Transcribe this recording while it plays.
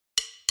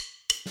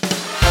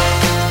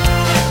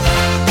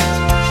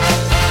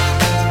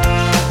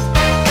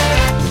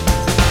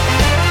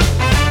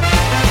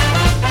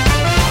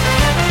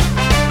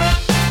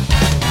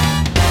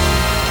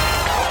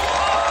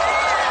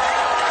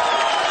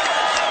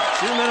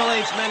Two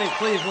Middle-Aged Men in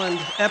Cleveland,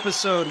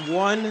 episode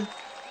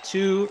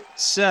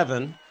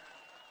 127.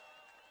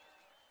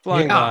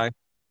 Flying by.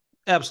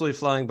 Absolutely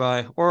flying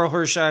by. Oral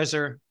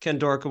Hershiser, Ken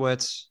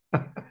Dorkowitz,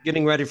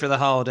 getting ready for the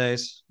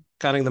holidays,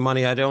 counting the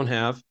money I don't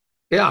have.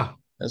 Yeah.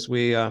 As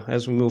we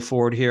move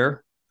forward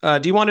here.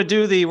 Do you want to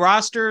do the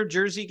roster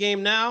jersey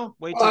game now?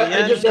 Wait till the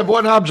end? I just have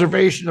one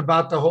observation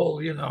about the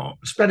whole,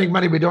 spending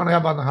money we don't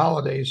have on the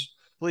holidays.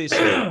 Please,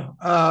 sir.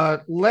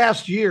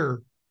 Last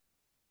year,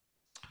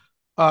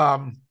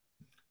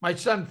 my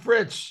son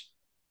Fritz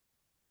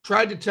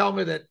tried to tell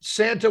me that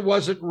Santa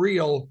wasn't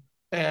real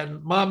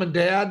and mom and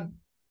dad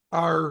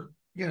are,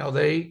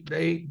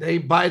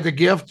 they buy the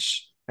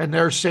gifts and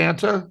they're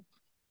Santa.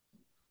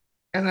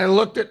 And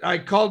I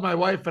called my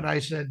wife and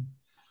I said,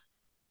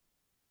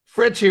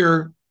 Fritz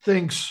here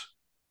thinks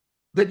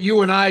that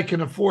you and I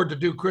can afford to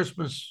do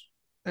Christmas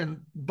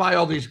and buy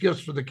all these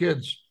gifts for the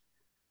kids.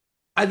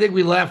 I think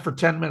we laughed for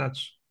 10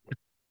 minutes.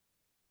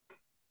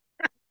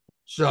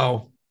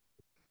 So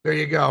there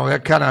you go.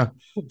 That kind of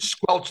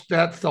squelched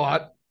that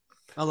thought.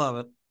 I love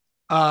it.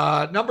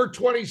 Number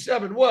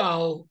 27.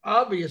 Well,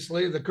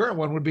 obviously, the current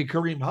one would be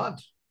Kareem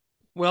Hunt.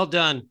 Well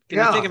done.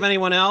 Can you think of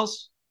anyone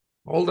else?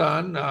 Hold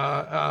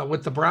on.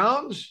 With the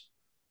Browns?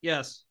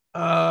 Yes.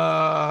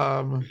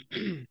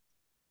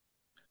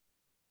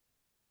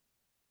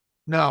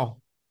 No.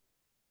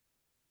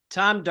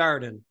 Tom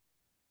Darden.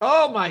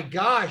 Oh, my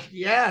gosh.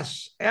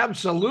 Yes,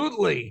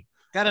 absolutely.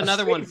 Got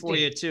another one for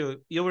you, too.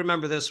 You'll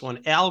remember this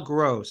one. Al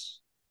Gross.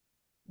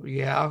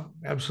 Yeah,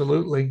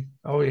 absolutely.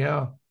 Oh,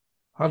 yeah.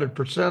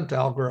 100%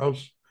 Al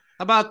Gross.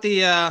 How about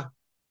the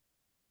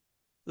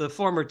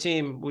former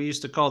team we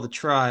used to call the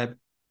Tribe?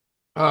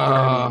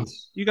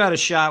 You got a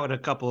shot with a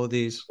couple of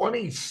these.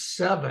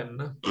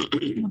 27.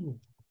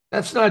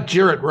 That's not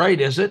Jarrett Wright,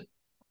 is it?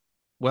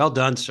 Well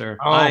done, sir.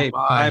 Oh,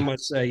 I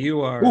must say you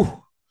are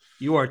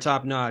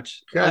top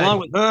notch. Okay. Along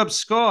with Herb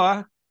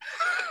Score.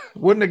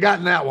 Wouldn't have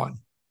gotten that one.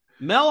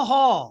 Mel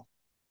Hall.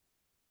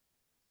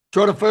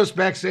 Throw the first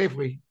back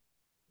safely.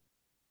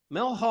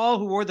 Mel Hall,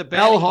 who wore the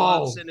batting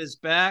gloves in his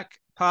back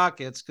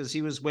pockets because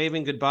he was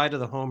waving goodbye to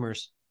the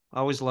homers.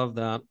 Always loved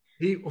that.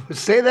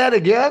 Say that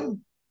again?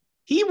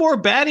 He wore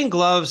batting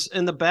gloves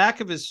in the back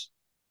of his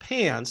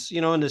pants,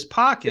 in his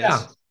pockets.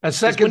 Yeah, a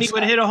second. When he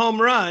would hit a home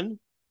run,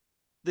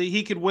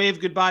 he could wave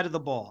goodbye to the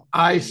ball.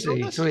 I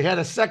see. So he had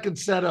a second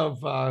set of.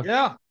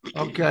 Yeah.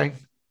 Okay.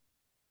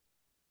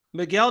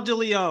 Miguel De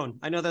Leon.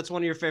 I know that's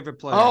one of your favorite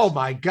players. Oh,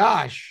 my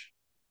gosh.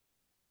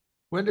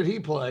 When did he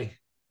play?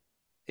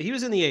 He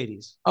was in the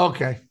 80s.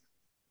 Okay.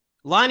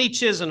 Lonnie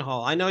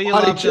Chisenhall. I know you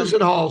love him. Lonnie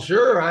Chisenhall.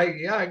 Sure.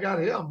 I got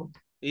him.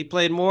 He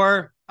played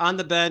more on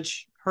the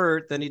bench,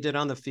 hurt, than he did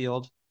on the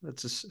field.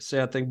 That's a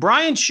sad thing.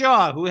 Brian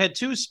Shaw, who had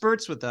 2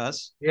 spurts with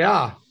us.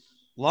 Yeah.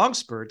 Long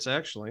spurts,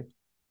 actually.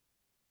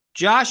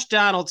 Josh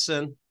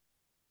Donaldson.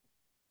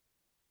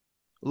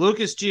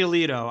 Lucas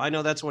Giolito. I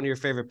know that's one of your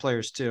favorite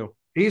players, too.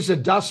 He's a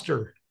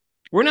duster.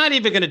 We're not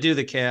even going to do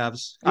the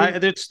Cavs.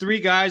 There's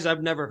 3 guys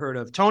I've never heard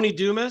of. Tony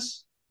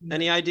Dumas.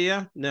 Any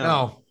idea?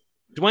 No.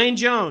 Dwayne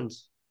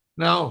Jones.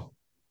 No.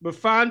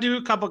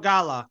 Bufandu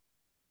Kabagala.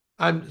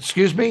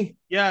 Excuse me?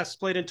 Yes,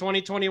 played in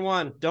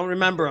 2021. Don't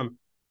remember him.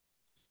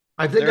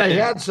 I think I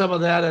had some of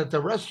that at the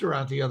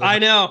restaurant the other night. I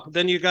know.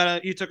 Then you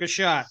took a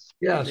shot.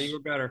 Yes. You were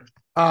better.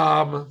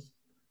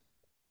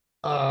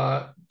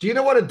 Do you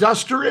know what a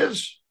duster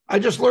is? I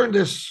just learned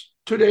this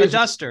 2 days ago. A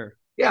duster.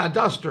 Yeah, a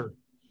duster.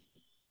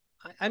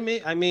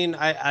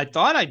 I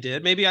thought I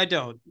did. Maybe I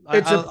don't.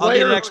 It's a player I'll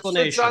get an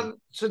explanation.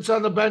 Sits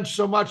on the bench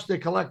so much they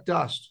collect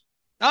dust.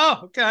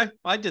 Oh, okay.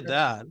 I did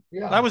that.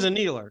 Yeah. I was a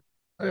kneeler.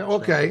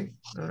 Okay.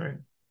 All right.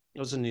 I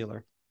was a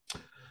kneeler.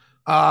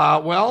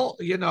 Well,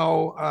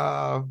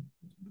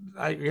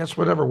 I guess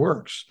whatever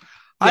works.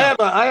 Yeah.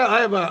 I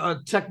have a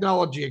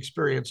technology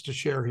experience to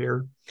share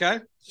here.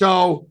 Okay.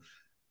 So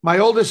my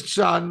oldest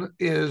son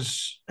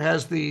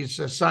has these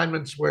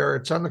assignments where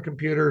it's on the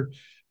computer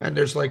and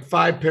there's like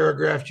 5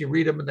 paragraphs. You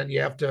read them and then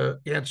you have to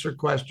answer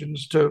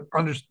questions to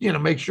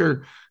understand, make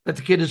sure that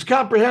the kid is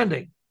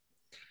comprehending.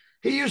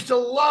 He used to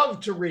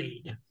love to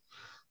read.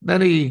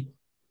 Then he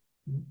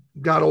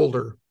got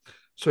older.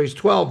 So he's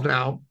 12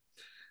 now.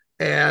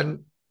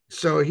 And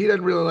so he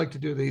doesn't really like to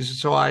do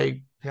these. So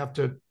I have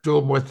to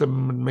do them with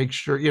him and make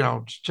sure,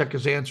 check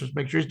his answers,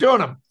 make sure he's doing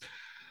them.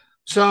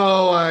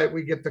 So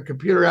we get the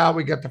computer out.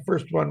 We got the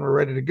first one. We're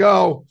ready to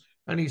go.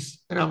 And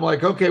I'm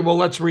like, okay, well,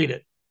 let's read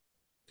it.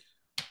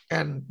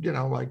 And,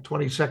 like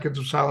 20 seconds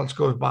of silence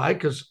goes by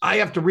because I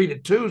have to read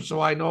it too. So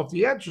I know if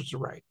the answers are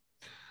right.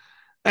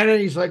 And then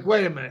he's like,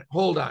 wait a minute,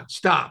 hold on,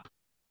 stop.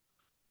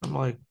 I'm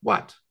like,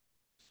 what?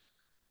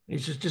 He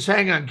says, just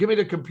hang on, give me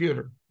the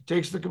computer. He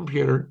takes the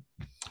computer,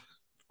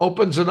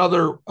 opens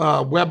another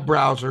web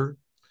browser,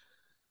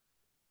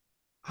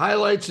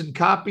 highlights and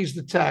copies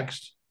the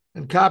text,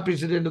 and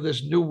copies it into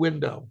this new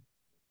window.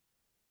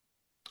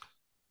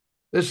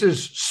 This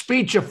is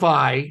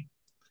Speechify,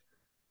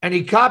 and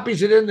he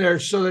copies it in there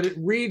so that it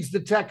reads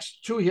the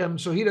text to him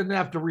so he doesn't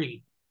have to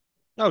read.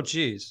 Oh,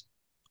 geez.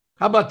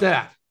 How about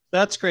that?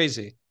 That's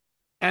crazy.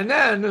 And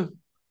then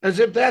as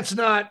if that's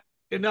not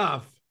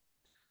enough,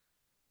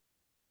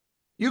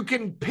 you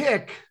can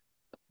pick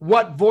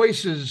what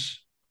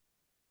voices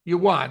you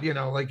want.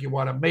 Like you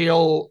want a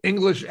male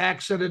English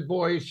accented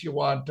voice, you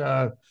want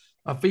a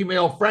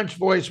female French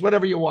voice,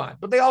 whatever you want.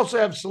 But they also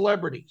have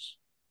celebrities.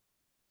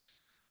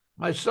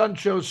 My son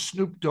chose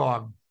Snoop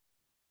Dogg.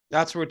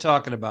 That's what we're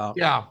talking about.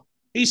 Yeah.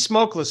 He's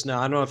smokeless now.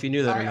 I don't know if you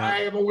knew that or not. I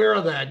am aware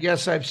of that.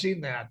 Yes, I've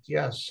seen that.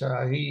 Yes,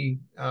 he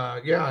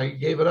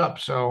gave it up.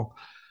 So,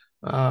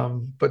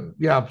 but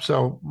yeah,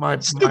 so my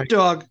Snoop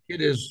Dogg.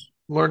 kid is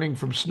learning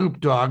from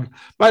Snoop Dogg.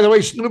 By the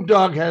way, Snoop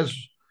Dogg has.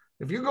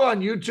 If you go on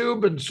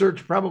YouTube and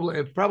search,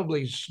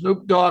 probably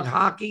Snoop Dogg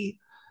hockey,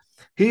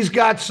 he's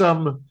got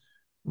some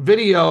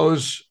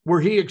videos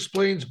where he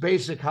explains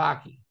basic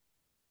hockey,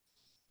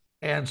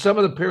 and some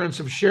of the parents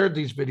have shared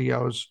these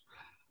videos.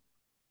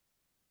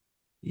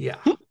 Yeah.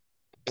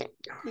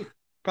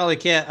 Probably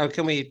can't. Or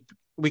can we?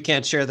 We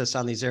can't share this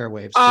on these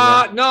airwaves.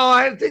 No,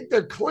 I think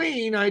they're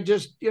clean. I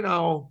just,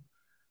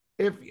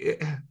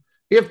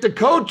 if the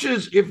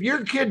coaches, if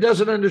your kid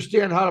doesn't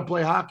understand how to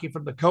play hockey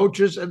from the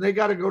coaches, and they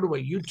got to go to a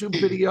YouTube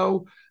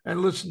video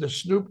and listen to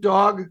Snoop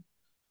Dogg,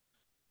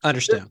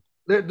 understand.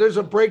 There's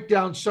a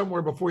breakdown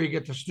somewhere before you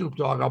get to Snoop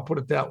Dogg. I'll put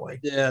it that way.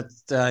 Yeah,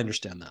 I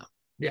understand that.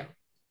 Yeah,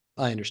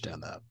 I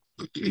understand that.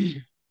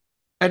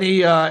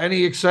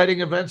 Any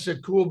exciting events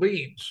at Cool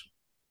Beans?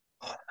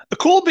 The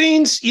Cool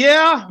Beans,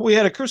 yeah, we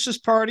had a Christmas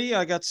party.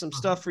 I got some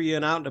stuff for you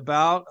and out and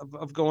about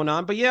of going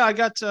on. But yeah, I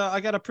got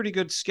a pretty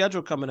good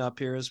schedule coming up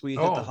here as we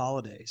hit the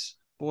holidays.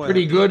 Boy,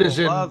 pretty good as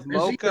in love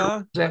mocha, what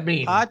does that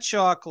mean? Hot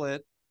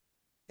chocolate,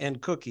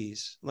 and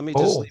cookies. Let me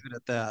just leave it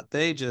at that.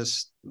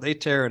 They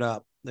tear it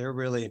up. They're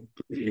really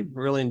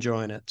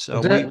enjoying it.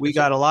 So we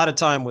got a lot of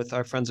time with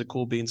our friends at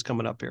Cool Beans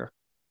coming up here.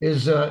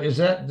 Is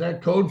that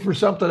code for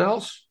something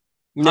else?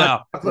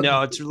 No,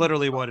 it's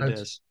literally what it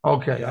is.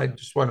 Okay, yeah. I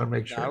just want to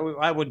make sure. No,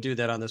 I wouldn't do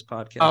that on this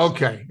podcast.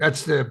 Okay,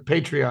 that's the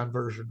Patreon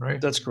version, right?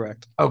 That's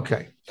correct.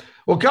 Okay.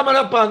 Well, coming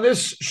up on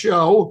this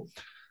show,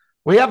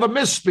 we have a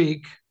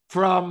misspeak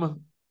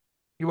from,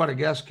 you want to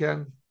guess,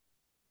 Ken?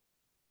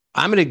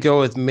 I'm going to go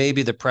with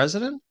maybe the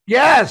president.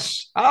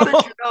 Yes. How did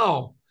you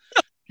know?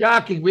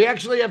 Shocking. We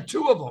actually have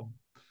two of them.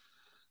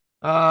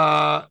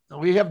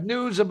 We have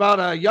news about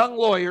a young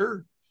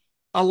lawyer,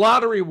 a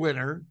lottery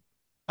winner,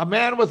 a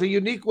man with a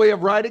unique way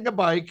of riding a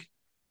bike,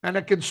 and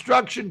a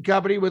construction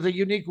company with a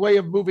unique way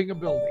of moving a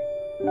building.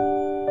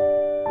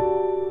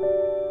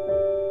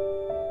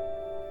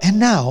 And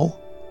now,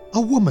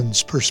 a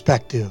woman's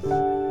perspective.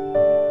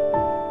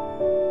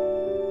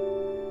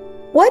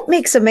 What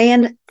makes a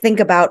man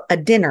think about a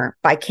dinner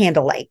by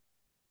candlelight?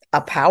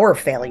 A power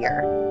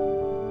failure.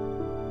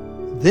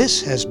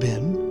 This has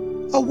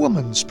been A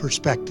Woman's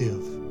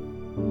Perspective.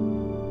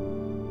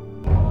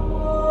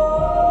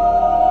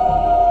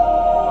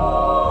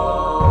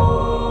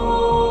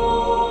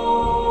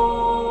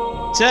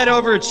 Said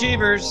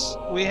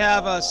overachievers, we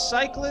have a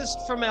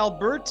cyclist from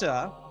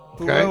Alberta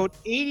who rode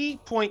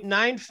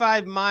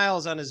 80.95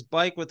 miles on his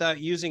bike without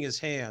using his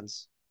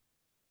hands.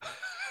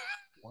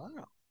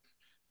 Wow.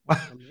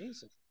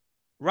 Amazing.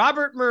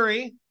 Robert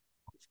Murray,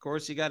 of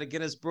course, he got a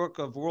Guinness Book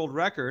of World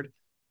Record.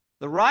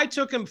 The ride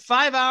took him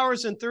 5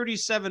 hours and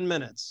 37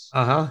 minutes.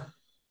 Uh-huh.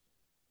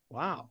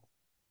 Wow.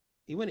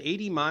 He went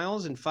 80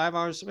 miles in 5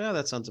 hours. Yeah,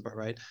 that sounds about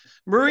right.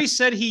 Murray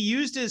said he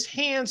used his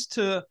hands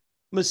to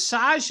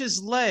massage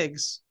his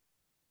legs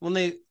when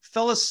they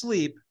fell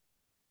asleep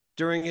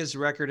during his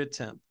record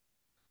attempt.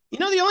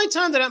 The only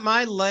time that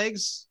my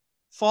legs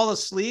fall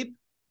asleep,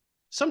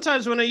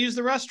 sometimes when I use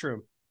the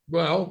restroom.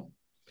 Well,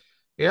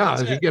 yeah,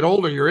 as you get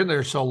older, you're in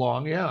there so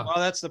long. Yeah. Well,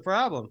 that's the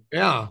problem.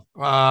 Yeah.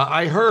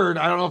 I heard,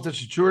 I don't know if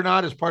this is true or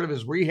not, as part of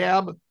his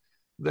rehab,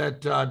 that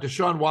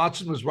Deshaun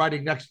Watson was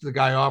riding next to the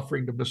guy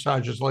offering to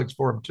massage his legs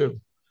for him too.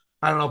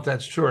 I don't know if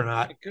that's true or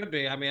not. It could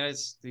be. I mean,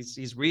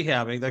 he's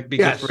rehabbing. That could be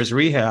good for his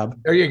rehab.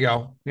 There you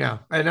go. Yeah.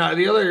 And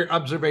the other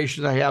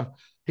observation I have,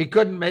 he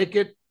couldn't make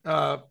it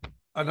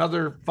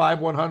another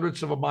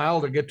 5/100ths of a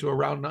mile to get to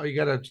around. Now you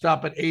got to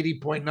stop at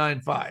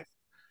 80.95.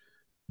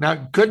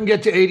 Now couldn't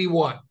get to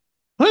 81.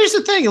 Well, here's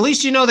the thing. At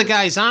least the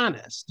guy's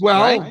honest.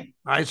 Well, right?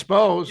 I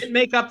suppose. Didn't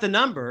make up the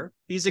number.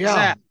 He's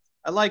exact.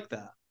 Yeah. I like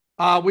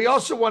that. We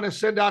also want to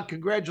send out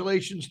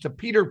congratulations to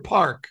Peter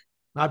Park,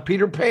 not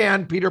Peter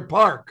Pan, Peter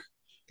Park.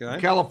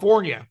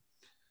 California.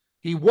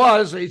 He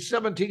was a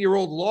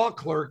 17-year-old law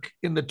clerk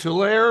in the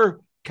Tulare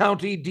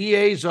County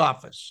DA's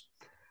office.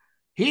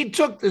 The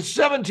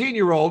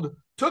 17-year-old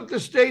took the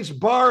state's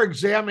bar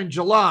exam in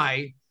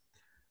July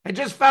and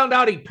just found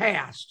out he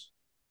passed.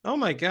 Oh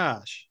my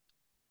gosh.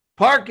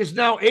 Park is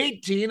now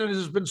 18 and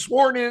has been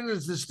sworn in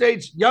as the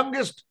state's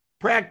youngest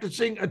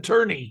practicing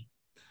attorney.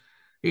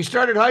 He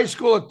started high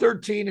school at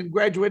 13 and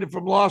graduated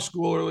from law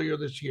school earlier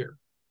this year.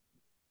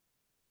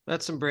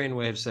 That's some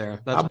brainwaves there.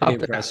 That's pretty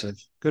impressive.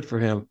 Good for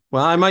him.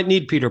 Well, I might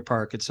need Peter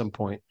Park at some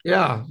point.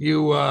 Yeah.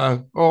 You,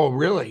 oh,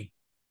 really?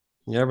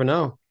 You never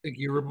know. Think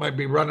you might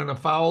be running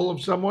afoul of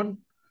someone?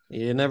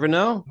 You never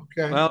know.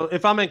 Okay. Well,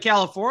 if I'm in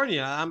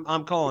California,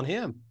 I'm calling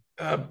him.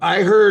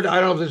 I heard, I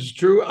don't know if this is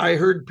true. I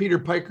heard Peter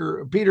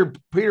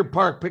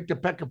Park picked a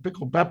peck of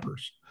pickled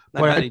peppers.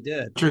 I bet he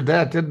did. Sure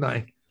that, didn't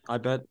I? I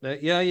bet.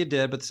 Yeah, you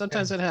did. But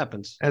sometimes that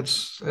happens.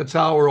 That's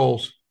how it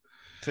rolls.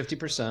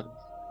 50%.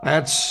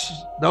 That's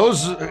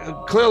those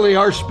clearly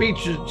our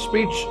speech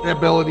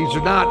abilities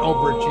are not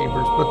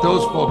overachievers, but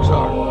those folks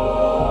are.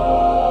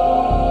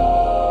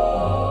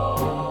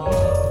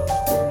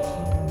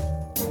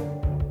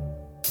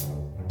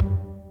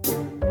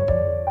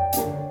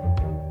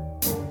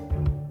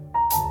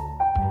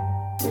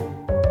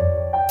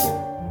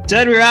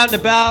 Said we were out and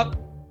about.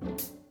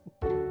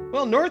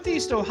 Well,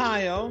 Northeast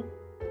Ohio,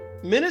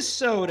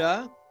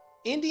 Minnesota,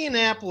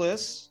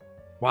 Indianapolis.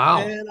 Wow.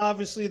 And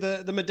obviously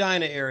the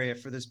Medina area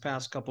for this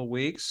past couple of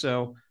weeks.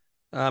 So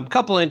a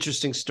couple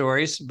interesting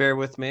stories. Bear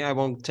with me. I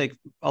won't take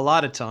a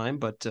lot of time,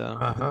 but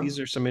these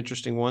are some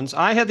interesting ones.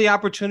 I had the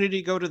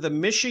opportunity to go to the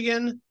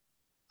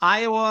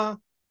Michigan-Iowa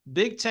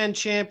Big Ten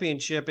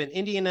Championship in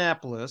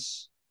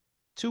Indianapolis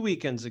 2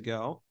 weekends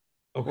ago,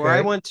 where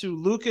I went to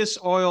Lucas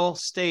Oil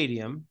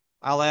Stadium.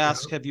 I'll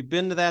ask, have you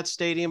been to that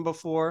stadium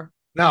before?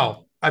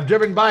 No, I've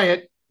driven by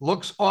it.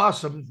 Looks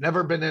awesome.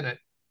 Never been in it.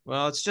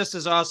 Well, it's just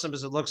as awesome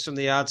as it looks from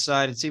the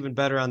outside. It's even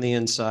better on the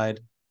inside.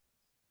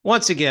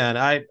 Once again,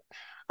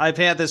 I've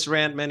had this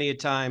rant many a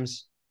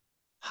times.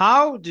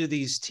 How do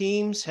these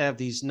teams have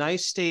these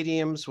nice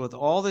stadiums with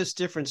all this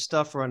different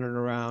stuff running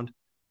around?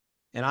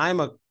 And I'm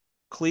a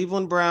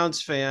Cleveland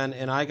Browns fan,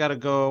 and I got to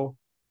go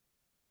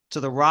to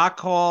the Rock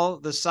Hall,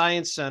 the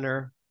Science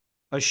Center,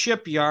 a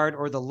shipyard,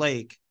 or the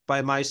lake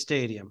by my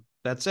stadium.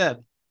 That's it.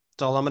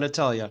 That's all I'm going to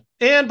tell you.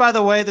 And by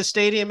the way, the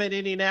stadium in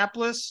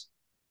Indianapolis,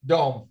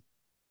 dome.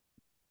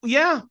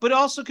 Yeah, but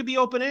also could be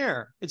open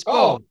air. It's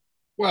both. Oh,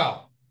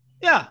 well.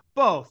 Yeah,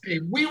 both. Hey,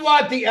 we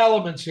want the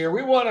elements here.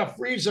 We want to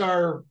freeze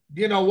our,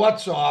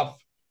 what's off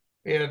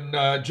in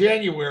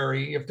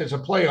January if there's a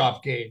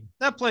playoff game.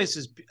 That place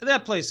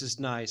is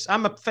nice.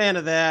 I'm a fan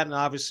of that, and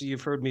obviously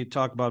you've heard me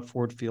talk about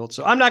Ford Field,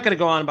 so I'm not going to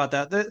go on about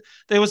that.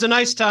 There was a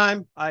nice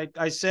time.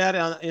 I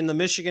sat in the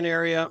Michigan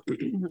area.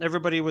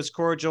 Everybody was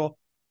cordial.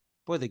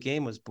 Boy, the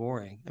game was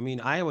boring. I mean,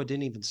 Iowa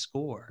didn't even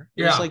score.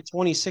 It was like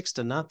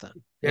 26-0.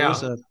 Yeah. It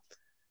was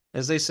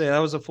as they say, that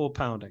was a full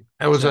pounding.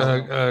 That was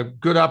a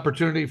good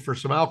opportunity for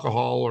some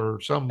alcohol or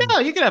some. Yeah,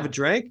 you could have a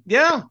drink.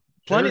 Yeah.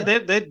 Plenty. Sure.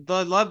 They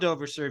love to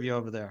overserve you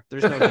over there.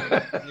 There's no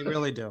they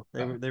really do.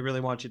 They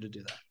really want you to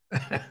do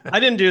that. I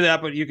didn't do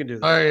that, but you can do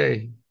that.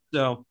 Hey.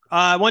 So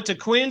I went to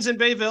Queens in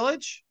Bay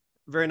Village.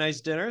 Very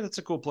nice dinner. That's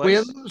a cool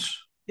place. Queens?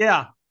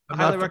 Yeah. I'm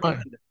highly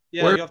recommend it.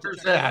 Yeah, where's you have to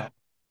check that?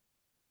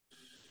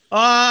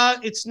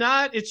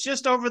 It's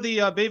just over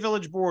the Bay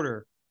Village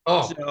border.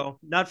 Oh, so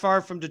not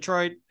far from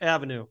Detroit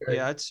Avenue. Okay.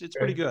 Yeah, it's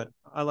pretty good.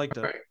 I liked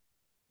it.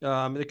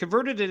 Right. They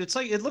converted it.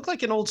 It looked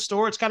like an old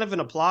store. It's kind of in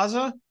a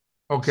plaza.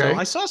 Okay. So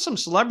I saw some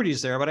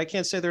celebrities there, but I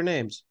can't say their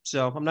names.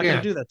 So I'm not going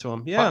to do that to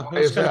them. Yeah. Why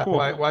is that? Cool.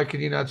 Why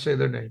can you not say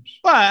their names?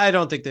 Well, I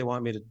don't think they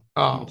want me to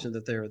mention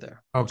that they were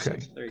there. Okay.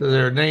 So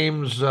their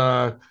names,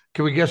 can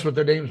we guess what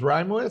their names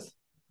rhyme with?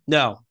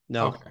 No.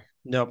 Okay.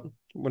 Nope.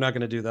 We're not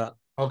going to do that.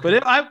 Okay.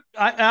 But I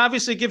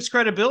obviously gives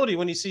credibility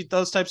when you see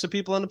those types of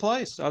people in the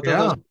place. I thought that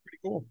was pretty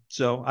cool.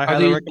 So I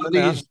highly recommend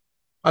that.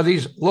 Are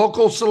these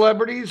local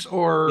celebrities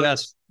or?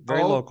 Yes.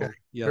 Very local. Okay.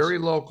 Yes. Very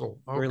local.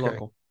 Okay. Very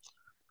local.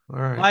 All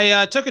right.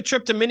 I took a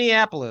trip to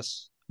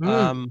Minneapolis.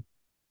 I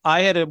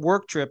had a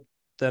work trip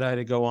that I had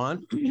to go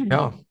on.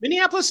 Yeah.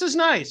 Minneapolis is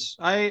nice.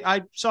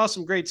 I saw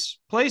some great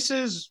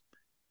places,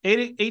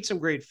 ate some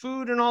great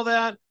food and all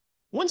that.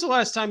 When's the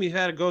last time you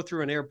had to go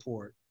through an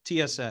airport?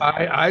 TSA.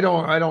 I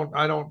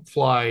don't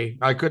fly.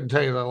 I couldn't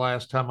tell you the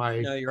last time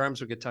No, your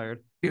arms would get tired.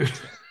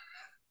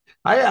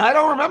 I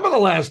don't remember the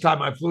last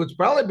time I flew. It's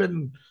probably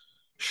been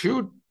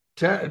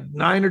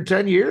 9 or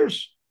 10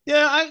 years.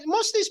 Yeah,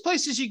 most of these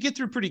places you get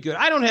through pretty good.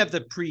 I don't have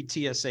the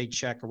pre-TSA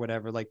check or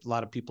whatever like a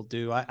lot of people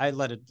do. I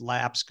let it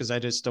lapse because I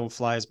just don't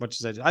fly as much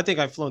as I do. I think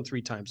I've flown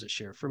 3 times this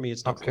year. For me,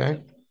 it's not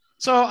okay.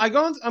 So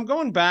I'm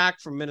going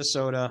back from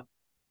Minnesota,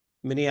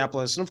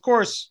 Minneapolis, and of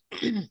course,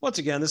 once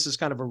again, this is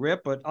kind of a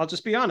rip, but I'll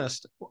just be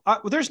honest.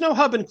 There's no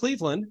hub in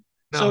Cleveland,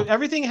 so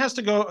everything has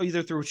to go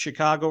either through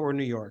Chicago or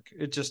New York.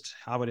 It's just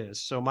how it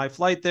is. So my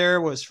flight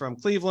there was from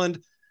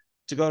Cleveland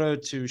to go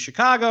to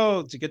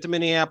Chicago to get to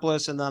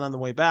Minneapolis, and then on the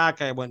way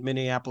back, I went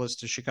Minneapolis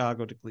to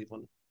Chicago to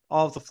Cleveland.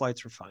 All of the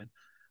flights were fine.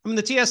 I mean,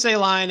 the TSA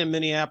line in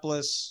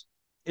Minneapolis,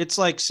 it's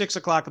like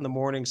 6:00 in the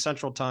morning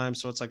Central Time,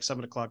 so it's like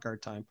 7:00 our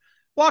time.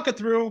 Walk it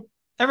through.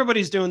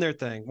 Everybody's doing their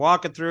thing.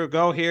 Walk it through.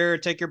 Go here.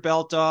 Take your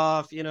belt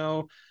off.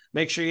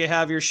 Make sure you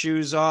have your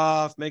shoes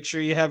off. Make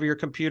sure you have your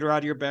computer out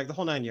of your bag. The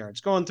whole 9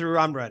 yards. Going through.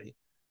 I'm ready.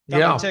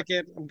 Got my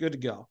ticket. I'm good to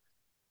go.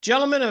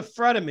 Gentleman in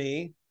front of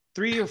me,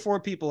 3 or 4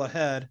 people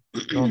ahead.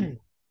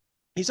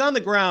 He's on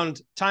the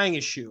ground tying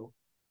his shoe.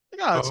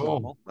 That's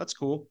normal. That's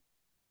cool.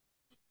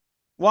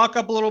 Walk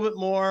up a little bit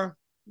more.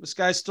 This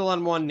guy's still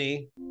on one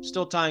knee,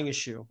 still tying his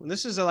shoe. And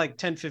this is like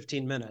 10,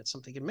 15 minutes.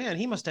 I'm thinking, man,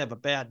 he must have a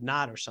bad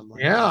knot or something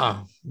like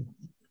that.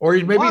 Or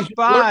maybe he's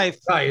by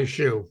tie his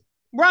shoe.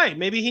 Right.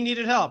 Maybe he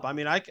needed help. I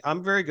mean,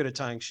 I'm very good at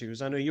tying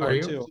shoes. I know you are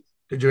too.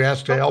 Did you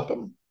ask to help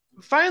him?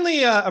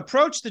 finally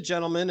approached the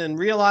gentleman and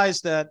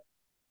realized that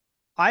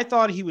I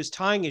thought he was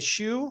tying his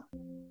shoe.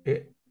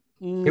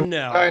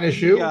 No, tying his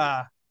shoe?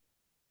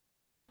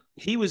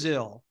 He was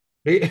ill.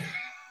 He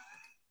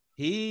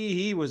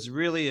He was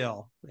really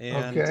ill,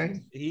 and okay.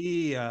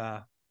 he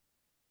how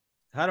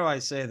do I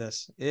say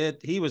this?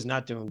 He was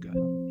not doing good.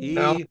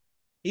 No.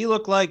 He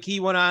looked like he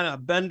went on a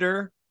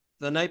bender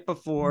the night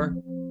before,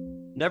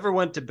 never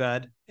went to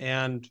bed,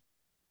 and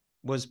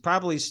was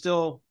probably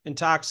still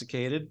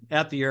intoxicated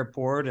at the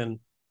airport, and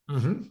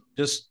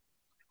just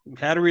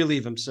had to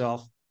relieve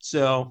himself.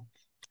 So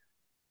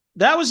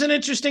that was an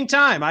interesting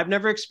time. I've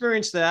never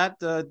experienced that.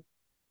 The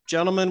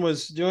gentleman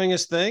was doing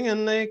his thing,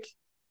 and they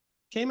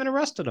came and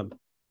arrested him.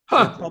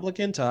 Public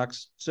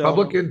intox. So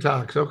public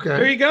intox. Okay.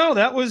 There you go.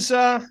 That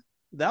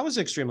was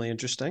extremely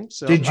interesting.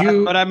 So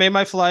but I made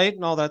my flight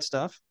and all that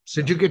stuff.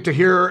 So. Did you get to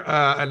hear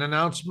an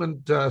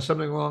announcement,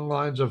 something along the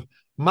lines of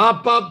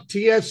mop up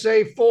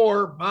TSA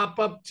 4, mop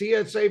up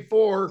TSA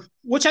 4?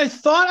 Which I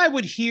thought I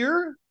would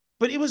hear,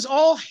 but it was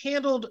all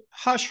handled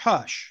hush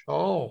hush.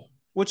 Oh.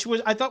 Which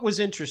I thought was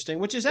interesting,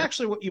 which is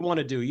actually what you want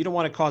to do. You don't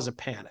want to cause a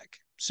panic.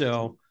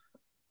 So,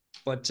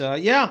 but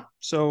yeah.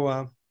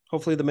 So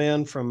hopefully the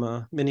man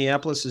from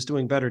Minneapolis is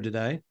doing better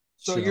today.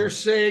 So you're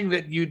saying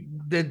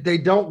that they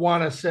don't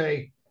want to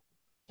say,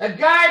 a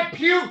guy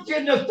puked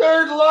in the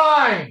third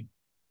line.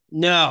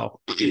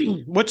 No,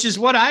 which is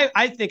what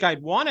I think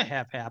I'd want to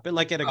have happen,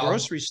 like at a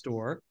grocery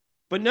store.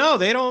 But no,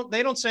 they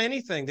don't say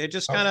anything. They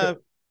just kind of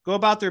go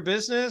about their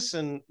business,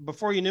 and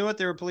before you knew it,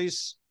 there were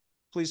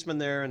policemen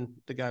there, and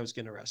the guy was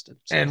getting arrested.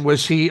 So. And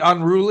was he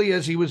unruly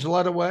as he was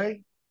led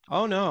away?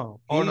 Oh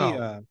no!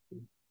 No!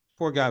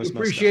 Poor guy was. He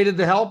appreciated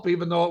the help,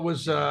 even though it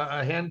was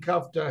a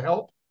handcuffed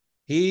help.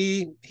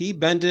 He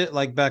bent it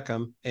like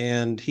Beckham,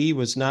 and he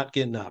was not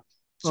getting up.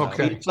 So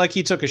okay, it's like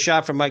he took a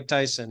shot from Mike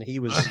Tyson. He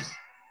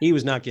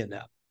was not getting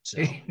up.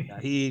 So yeah,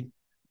 he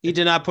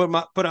did not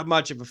put up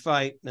much of a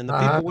fight, and the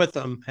people with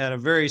him had a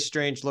very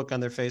strange look on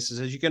their faces,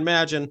 as you can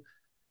imagine.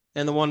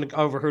 And the one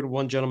overheard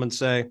one gentleman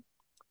say,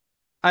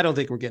 "I don't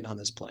think we're getting on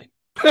this plane."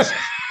 So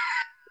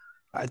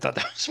I thought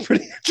that was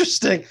pretty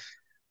interesting.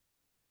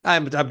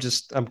 I'm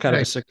kind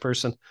of a sick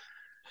person.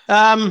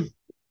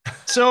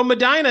 So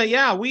Medina,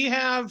 yeah, we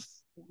have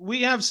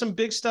some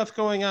big stuff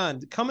going on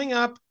coming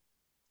up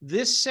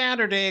this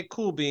Saturday at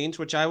Cool Beans,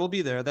 which I will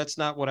be there. That's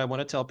not what I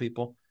want to tell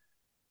people.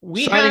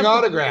 Signing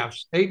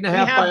autographs. 8.5. We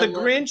have the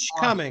Grinch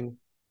coming.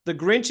 The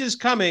Grinch is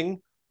coming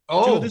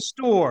to the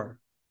store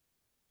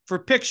for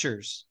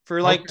pictures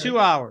for like 2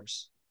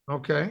 hours.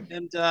 Okay.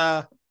 And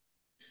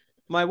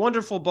my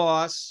wonderful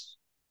boss,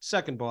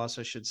 second boss,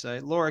 I should say,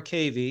 Laura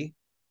Cavey,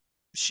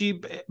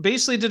 she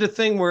basically did a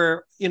thing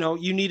where,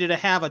 you needed to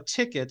have a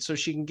ticket so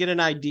she can get an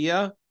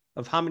idea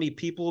of how many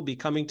people will be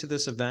coming to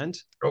this event.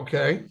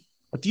 Okay.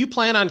 If you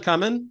plan on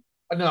coming,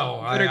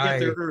 no, you better get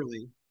there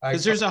early,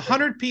 because there's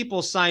 100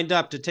 people signed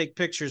up to take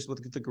pictures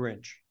with the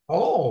Grinch.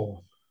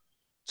 Oh.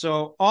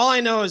 So all I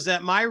know is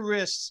that my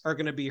wrists are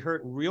going to be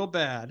hurting real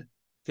bad,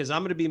 because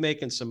I'm going to be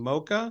making some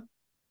mocha,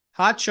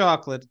 hot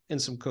chocolate, and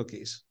some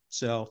cookies.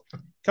 So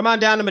come on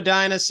down to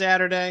Medina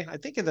Saturday. I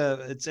think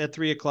it's at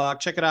 3:00.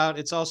 Check it out.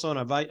 It's also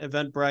on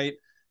Eventbrite.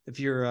 If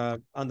you're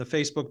on the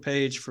Facebook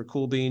page for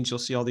Cool Beans, you'll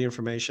see all the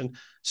information.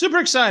 Super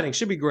exciting.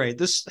 Should be great.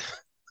 The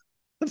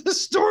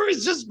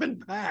story's just been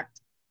packed.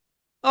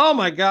 Oh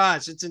my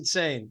gosh, it's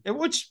insane.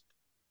 Which,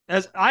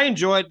 as I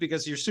enjoyed,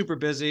 because you're super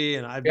busy,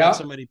 and I've met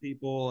so many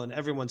people, and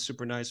everyone's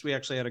super nice. We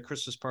actually had a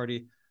Christmas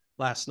party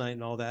last night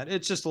and all that.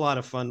 It's just a lot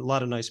of fun, a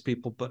lot of nice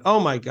people. But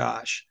oh my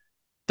gosh,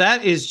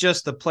 that is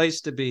just the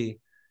place to be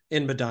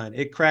in Medina.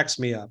 It cracks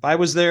me up. I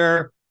was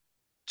there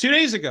 2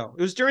 days ago.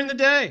 It was during the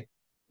day.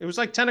 It was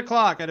like 10:00.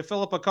 I had to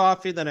fill up a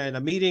coffee, then I had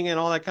a meeting and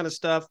all that kind of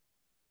stuff.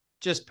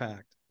 Just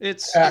packed.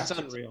 It's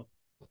unreal.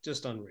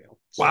 Just unreal.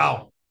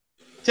 Wow.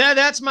 Ted,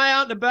 that's my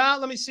out and about.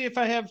 Let me see if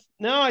I have.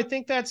 No, I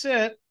think that's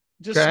it.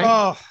 Just you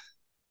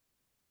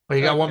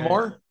got one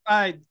more?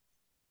 I'm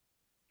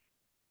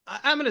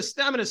gonna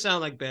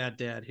sound like bad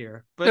dad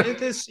here, but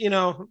this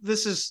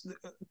is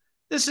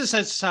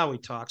how we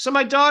talk. So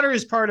my daughter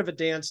is part of a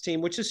dance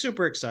team, which is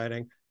super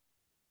exciting.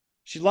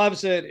 She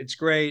loves it. It's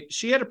great.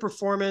 She had a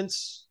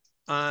performance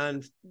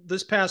on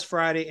this past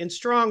Friday in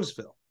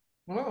Strongsville,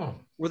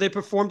 where they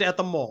performed at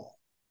the mall.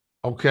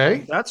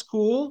 Okay, that's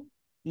cool.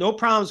 No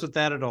problems with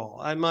that at all.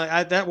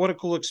 What a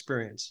cool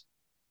experience.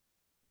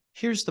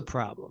 Here's the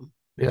problem.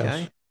 Yes.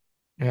 Okay.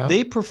 Yeah.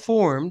 They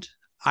performed,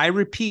 I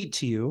repeat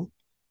to you,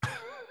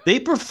 they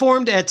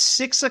performed at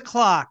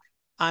 6:00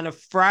 on a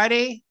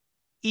Friday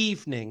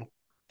evening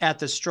at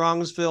the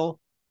Strongsville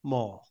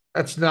Mall.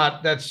 That's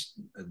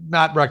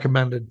not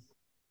recommended.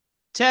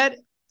 Ted,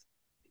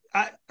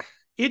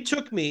 it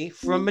took me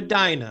from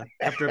Medina,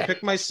 after I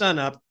picked my son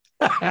up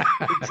for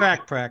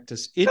track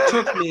practice, it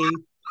took me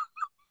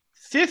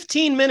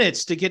 15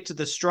 minutes to get to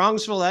the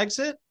Strongsville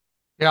exit.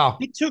 Yeah.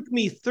 It took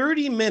me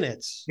 30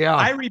 minutes. Yeah.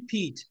 I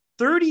repeat,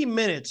 30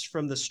 minutes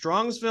from the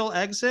Strongsville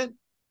exit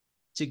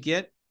to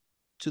get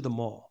to the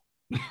mall.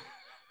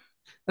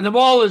 And the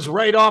mall is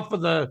right off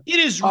of the It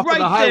is off right of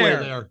the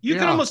highway there. You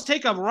can almost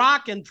take a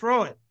rock and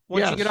throw it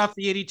once you get off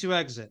the 82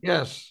 exit.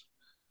 Yes.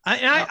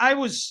 I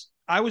was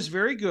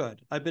very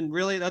good. I've been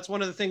really, that's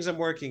one of the things I'm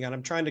working on.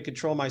 I'm trying to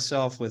control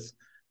myself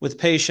with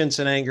patience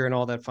and anger and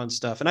all that fun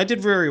stuff. And I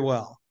did very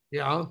well.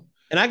 Yeah.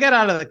 And I got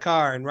out of the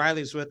car and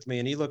Riley's with me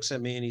and he looks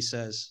at me and he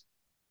says,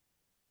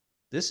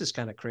 "This is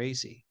kind of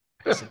crazy."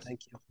 I said, "Thank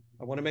you.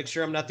 I want to make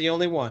sure I'm not the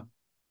only one.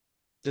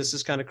 This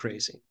is kind of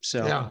crazy."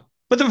 So, yeah.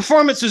 But the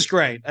performance is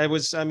great.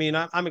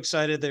 I'm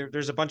excited.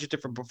 There's a bunch of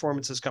different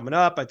performances coming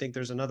up. I think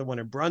there's another one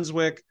in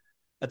Brunswick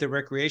at the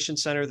Recreation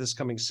Center this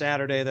coming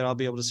Saturday that I'll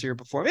be able to see her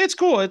perform. It's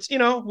cool. It's,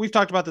 we've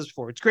talked about this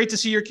before. It's great to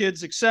see your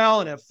kids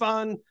excel and have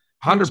fun.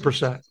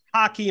 100%.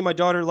 Hockey. My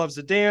daughter loves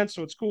to dance,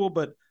 so it's cool.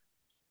 But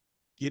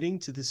getting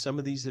to some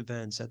of these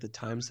events at the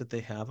times that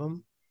they have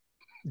them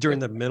during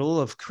the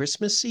middle of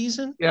Christmas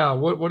season. Yeah.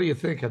 What are you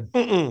thinking?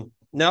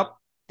 Nope.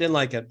 Didn't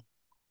like it.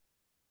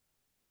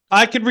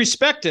 I could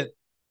respect it,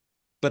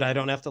 but I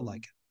don't have to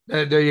like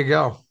it. There you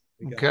go.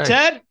 Okay.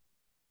 Ted,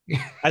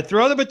 I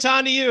throw the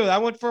baton to you. I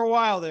went for a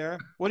while there.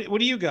 What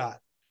do you got?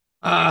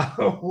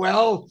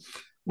 Well,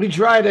 we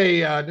tried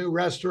a new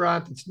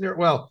restaurant that's new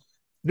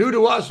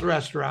to us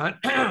restaurant.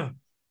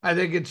 I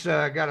think it's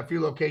got a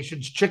few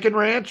locations. Chicken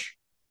Ranch.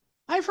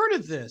 I've heard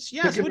of this.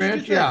 Yes. Chicken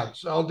Ranch. Yeah.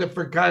 It's all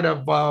different kind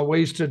of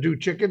ways to do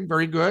chicken.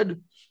 Very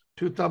good.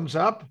 2 thumbs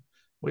up.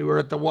 We were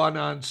at the one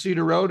on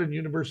Cedar Road in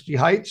University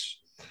Heights.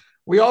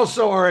 We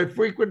also are a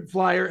frequent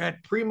flyer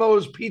at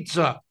Primo's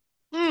Pizza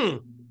in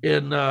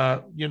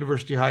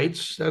University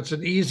Heights. That's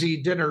an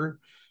easy dinner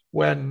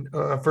when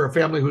for a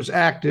family who's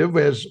active,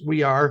 as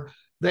we are.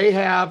 They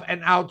have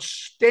an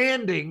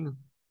outstanding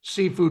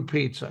seafood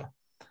pizza.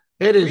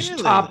 It is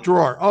really? Top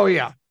drawer. Oh,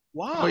 yeah.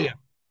 Wow. Oh, yeah.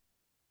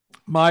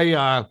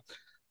 My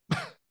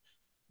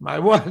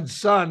one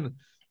son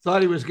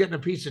thought he was getting a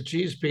piece of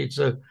cheese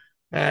pizza,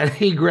 and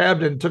he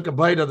grabbed and took a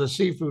bite of the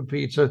seafood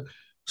pizza,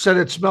 said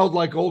it smelled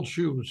like old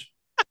shoes.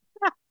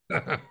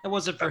 That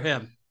wasn't for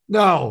him.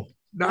 No,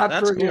 not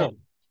That's for cool.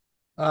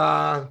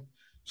 Him.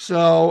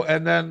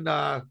 And then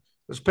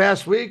this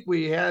past week,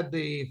 we had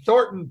the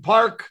Thornton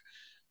Park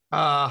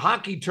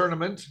hockey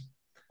tournament.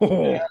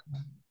 Oh.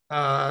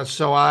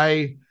 So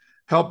I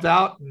helped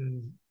out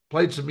and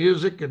played some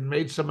music and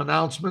made some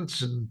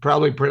announcements and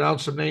probably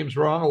pronounced some names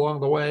wrong along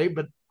the way,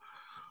 but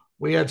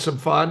we had some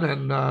fun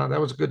and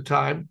that was a good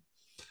time.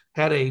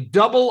 Had a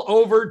double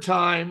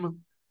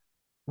overtime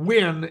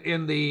win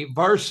in the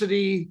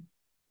varsity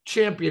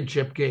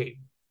championship game.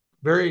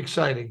 Very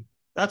exciting.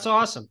 That's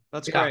awesome.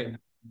 That's great.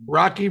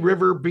 Rocky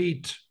River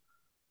beat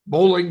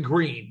Bowling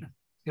Green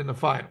in the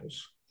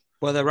finals.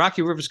 Well, the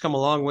Rocky River's come a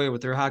long way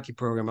with their hockey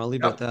program. I'll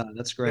leave it at that.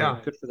 That's great. Yeah.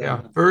 Good for them.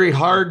 Yeah. Very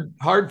hard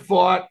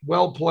fought,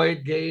 well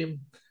played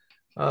game.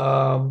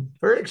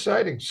 Very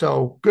exciting.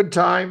 So good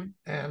time.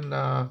 And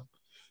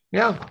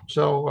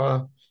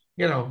so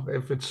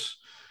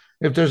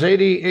if there's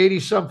 80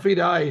 some feet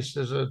of ice,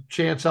 there's a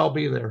chance I'll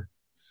be there.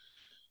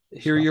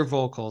 Hear your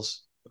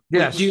vocals.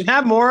 Yes. Do you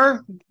have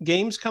more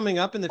games coming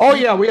up in the future? Oh,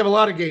 yeah, we have a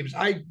lot of games.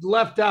 I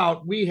left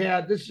out.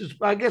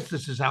 I guess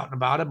this is out and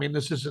about. I mean,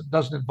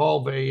 doesn't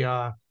involve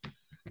a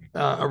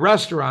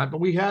restaurant, but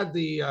we had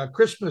the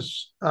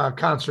Christmas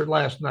concert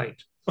last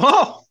night.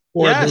 Oh,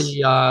 yes.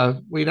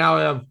 We now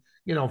have,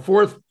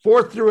 fourth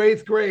through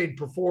 8th grade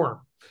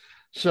perform.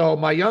 So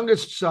my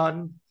youngest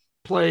son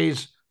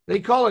plays, they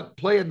call it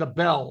playing the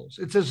bells.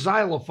 It's a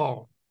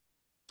xylophone.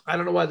 I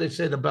don't know why they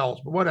say the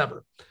bells, but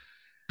whatever.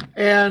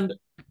 And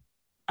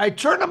I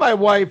turn to my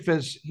wife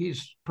as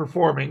he's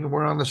performing, and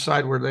we're on the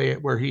side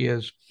where he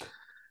is.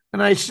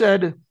 And I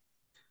said,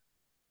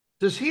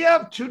 "Does he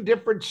have 2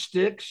 different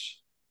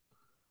sticks?"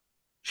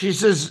 She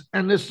says,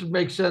 and this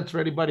makes sense for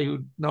anybody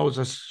who knows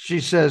us. She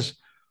says,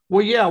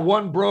 "Well, yeah,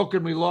 one broke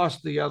and we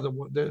lost the other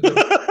one. The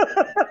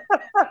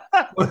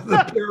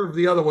pair of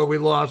the other one, we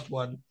lost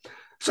one."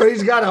 So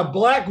he's got a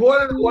black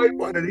one and a white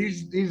one, and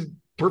he's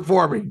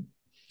performing.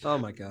 Oh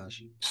my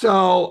gosh.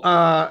 So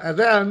and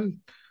then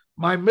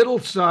my middle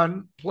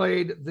son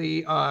played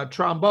the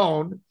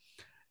trombone,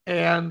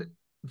 and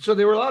so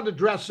they were allowed to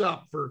dress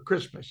up for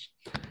Christmas.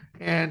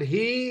 And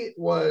he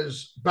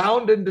was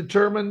bound and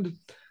determined.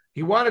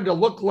 He wanted to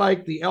look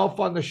like the elf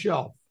on the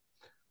shelf.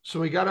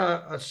 So he got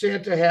a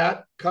Santa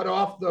hat, cut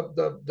off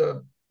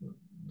the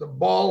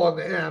ball on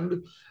the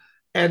end,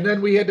 and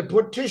then we had to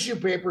put tissue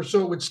paper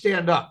so it would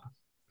stand up.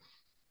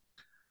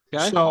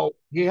 Okay. So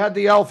he had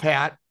the elf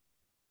hat.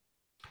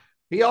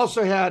 He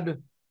also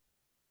had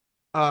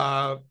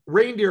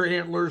reindeer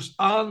antlers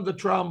on the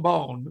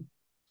trombone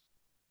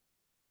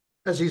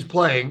as he's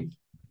playing.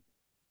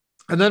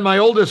 And then my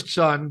oldest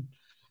son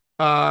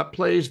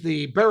plays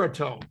the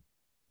baritone,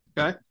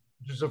 okay,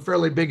 which is a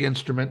fairly big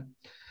instrument.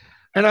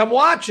 And I'm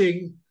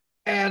watching,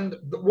 and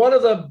one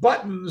of the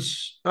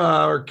buttons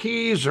or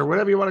keys or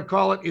whatever you want to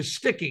call it is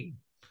sticking.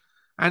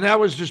 And that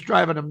was just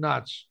driving him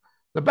nuts.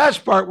 The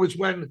best part was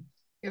when,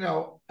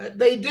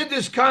 they did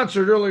this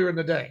concert earlier in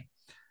the day.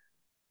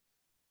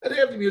 And they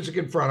have the music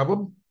in front of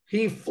them.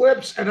 he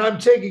flips, and I'm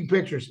taking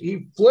pictures.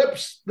 He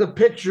flips the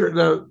page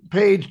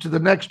to the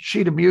next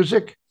sheet of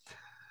music,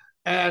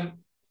 and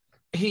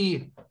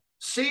he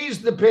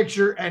sees the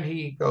picture, and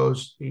he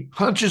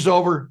hunches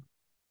over,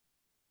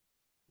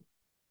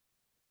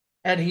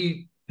 and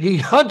he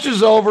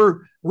hunches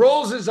over,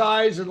 rolls his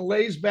eyes, and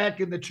lays back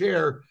in the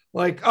chair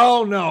like,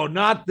 oh no,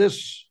 not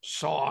this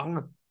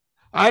song.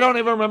 I don't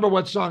even remember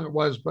what song it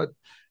was, but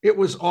it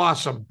was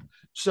awesome.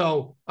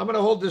 So I'm going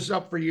to hold this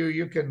up for you.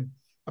 You can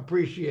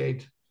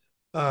appreciate.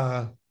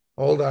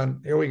 Hold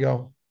on. Here we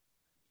go.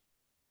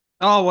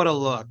 Oh, what a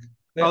look.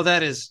 Oh,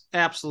 that is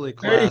absolutely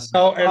classic.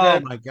 Oh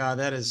my God.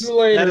 That is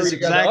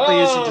exactly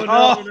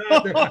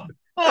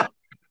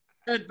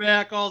head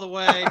back all the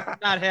way.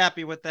 Not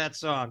happy with that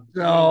song.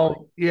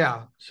 So,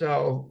 yeah.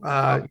 So,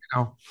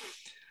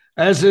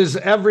 as is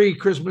every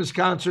Christmas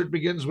concert,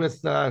 begins with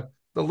the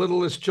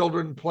littlest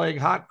children playing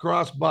hot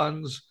cross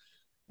buns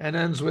and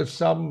ends with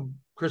some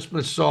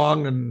Christmas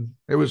song. And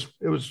it was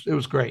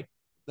great.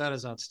 That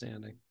is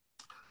outstanding.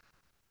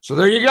 So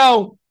there you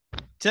go.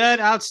 Ted,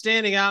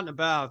 outstanding out and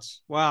about.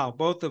 Wow.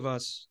 Both of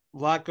us, a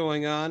lot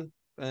going on.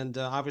 And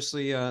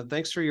obviously,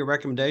 thanks for your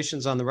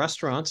recommendations on the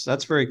restaurants.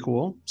 That's very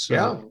cool. So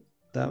yeah.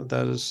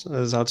 That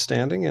is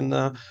outstanding.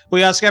 And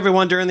we ask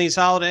everyone during these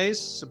holidays,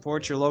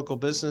 support your local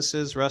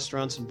businesses,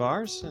 restaurants, and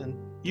bars. And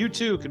you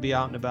too could be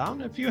out and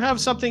about. If you have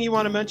something you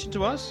want to mention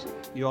to us,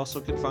 you also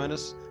can find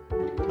us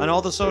on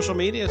all the social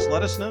medias.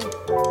 Let us know.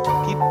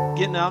 Keep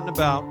getting out and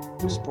about.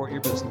 Support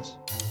your business.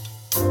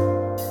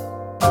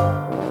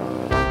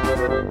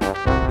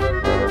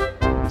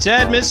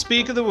 Ted,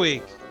 Misspeak of the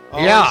Week.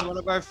 Always one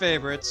of our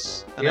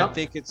favorites. And I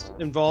think it's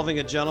involving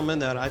a gentleman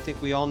that I think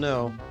we all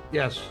know.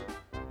 Yes.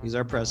 He's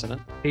our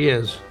president. He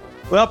is.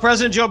 Well,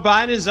 President Joe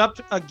Biden is up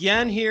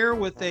again here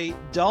with a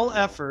dull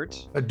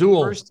effort. A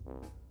duel. A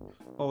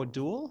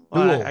duel?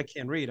 Duel. I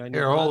can't read.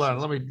 Here, hold on.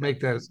 Let me make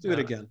that. Let's do it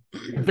again.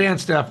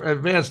 Advanced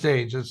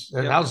age.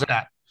 How's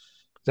that?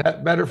 Is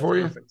that better for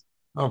you? Perfect.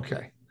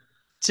 Okay.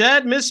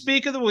 Ted,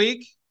 Misspeak of the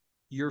Week.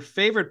 Your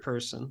favorite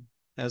person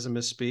has a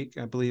misspeak.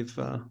 I believe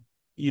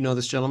you know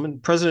this gentleman,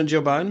 President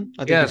Joe Biden.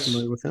 I think you're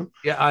familiar with him.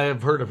 Yeah, I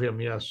have heard of him,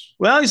 yes.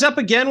 Well, he's up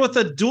again with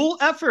a dual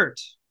effort.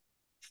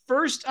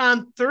 First,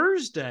 on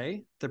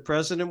Thursday, the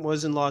president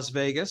was in Las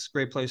Vegas,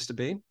 great place to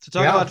be, to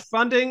talk about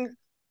funding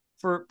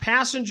for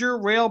passenger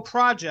rail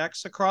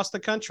projects across the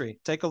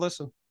country. Take a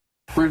listen.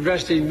 We're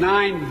investing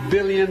 $9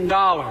 billion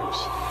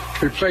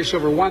to replace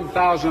over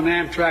 1,000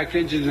 Amtrak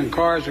engines and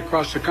cars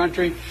across the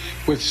country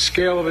with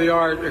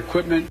scale-of-the-art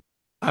equipment.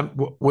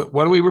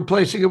 What are we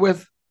replacing it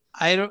with?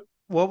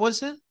 What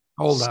was it?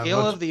 Hold on.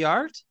 Scale of the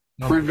art?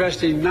 No. We're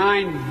investing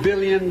 $9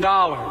 billion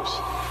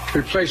to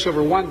replace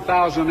over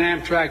 1,000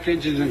 Amtrak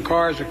engines and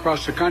cars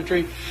across the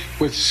country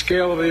with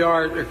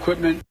scale-of-the-art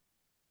equipment.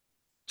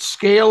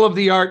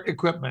 Scale-of-the-art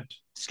equipment.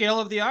 Scale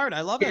of the art. I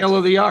love it. Scale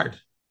of the art.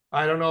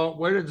 I don't know.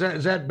 Where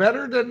is that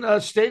better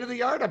than state of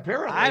the art?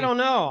 Apparently. I don't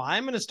know.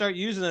 I'm going to start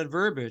using that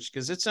verbiage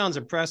because it sounds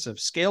impressive.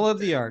 Scale of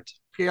the art.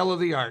 Scale of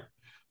the art.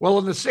 Well,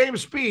 in the same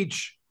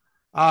speech,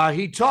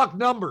 he talked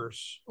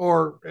numbers,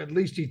 or at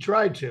least he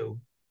tried to.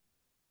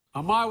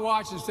 On my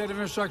watch, instead of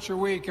Infrastructure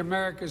Week,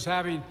 America's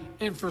having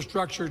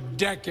infrastructure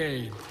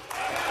decade.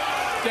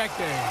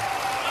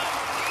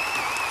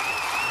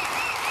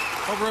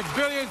 Over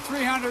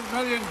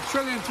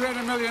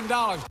 $1.3 billion.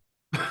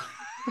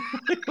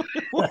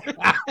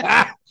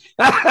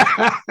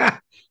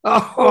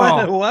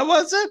 What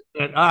was it?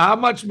 How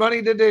much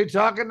money did they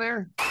talk in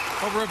there?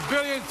 Over $1.3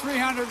 billion.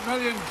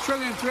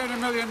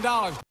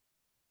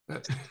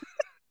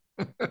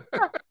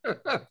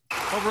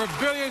 Over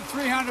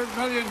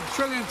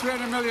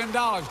 $1.3 billion.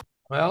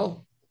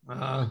 Well,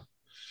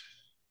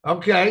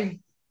 okay.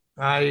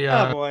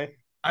 Oh boy.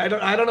 I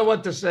don't know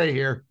what to say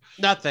here.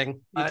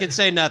 Nothing. You can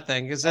say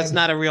nothing because that's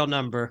not a real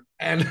number.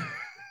 And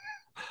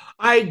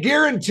I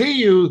guarantee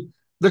you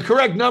the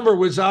correct number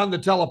was on the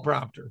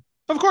teleprompter.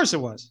 Of course it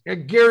was. I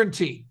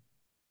guarantee.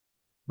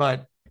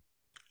 But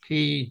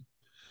he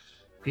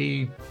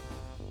threw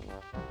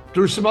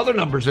some other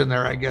numbers in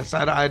there, I guess.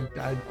 I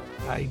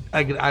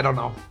don't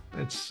know.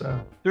 It's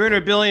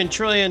 300 billion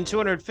trillion,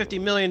 250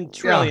 million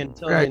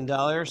trillion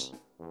dollars.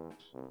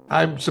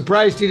 I'm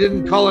surprised he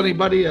didn't call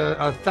anybody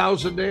a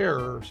thousandaire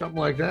or something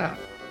like that.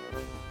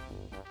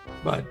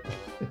 But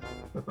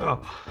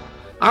all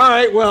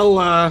right,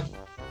 well,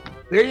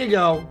 there you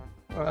go.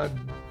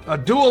 A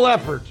dual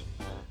effort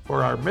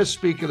for our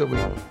Misspeak of the Week.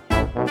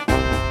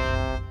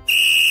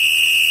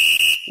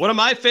 One of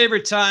my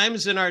favorite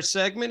times in our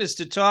segment is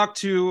to talk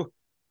to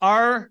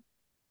our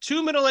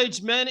two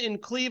middle-aged men in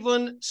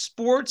Cleveland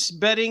sports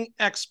betting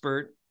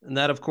expert. And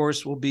that, of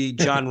course, will be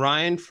John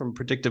Ryan from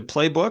Predictive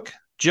Playbook.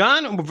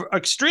 John,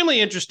 extremely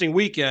interesting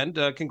weekend.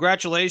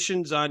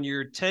 Congratulations on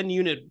your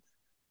 10-unit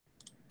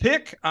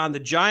pick on the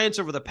Giants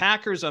over the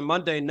Packers on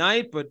Monday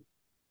night. But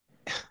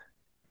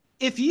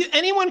if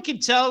anyone can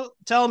tell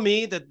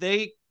me that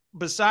they,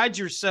 besides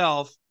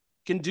yourself,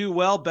 can do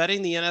well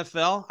betting the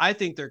NFL, I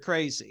think they're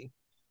crazy.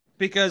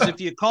 Because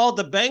if you called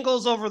the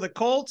Bengals over the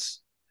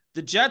Colts,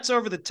 The Jets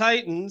over the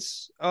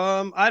Titans.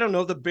 I don't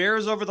know. The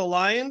Bears over the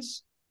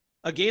Lions.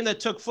 A game that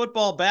took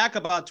football back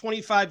about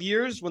 25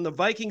 years when the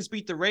Vikings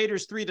beat the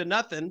Raiders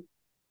 3-0.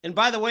 And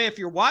by the way, if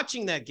you're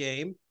watching that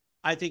game,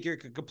 I think you're a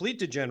complete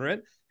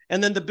degenerate.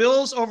 And then the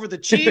Bills over the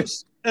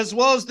Chiefs, as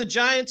well as the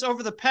Giants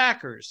over the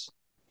Packers.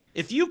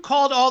 If you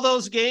called all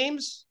those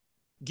games,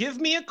 give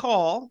me a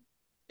call,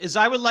 as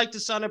I would like to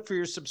sign up for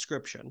your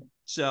subscription.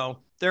 So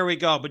there we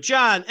go. But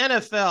John,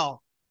 NFL,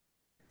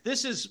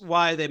 this is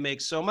why they make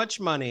so much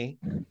money,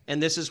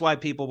 and this is why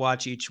people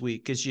watch each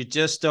week, because you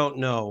just don't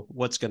know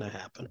what's going to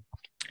happen.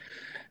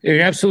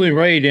 You're absolutely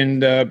right.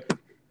 And,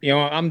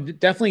 I'm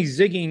definitely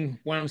zigging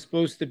when I'm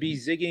supposed to be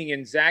zigging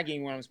and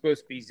zagging when I'm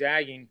supposed to be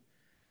zagging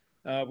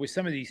with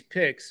some of these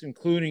picks,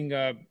 including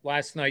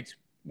last night's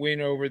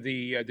win over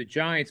the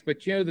Giants.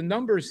 But, the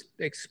numbers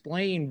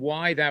explain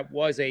why that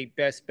was a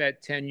best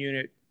bet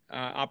 10-unit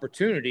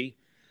opportunity,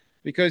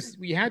 because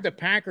we had the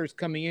Packers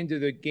coming into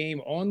the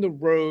game on the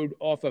road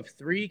off of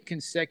 3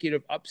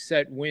 consecutive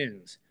upset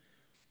wins.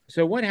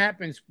 So what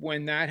happens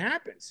when that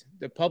happens?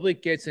 The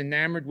public gets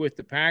enamored with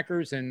the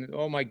Packers, and,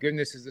 oh, my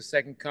goodness, is the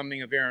second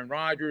coming of Aaron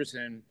Rodgers.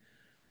 And,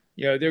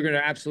 they're going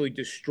to absolutely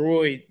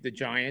destroy the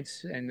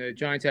Giants, and the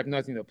Giants have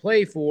nothing to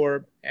play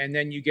for. And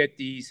then you get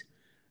these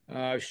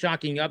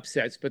shocking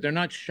upsets, but they're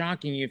not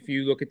shocking if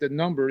you look at the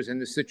numbers and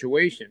the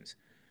situations.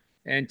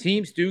 And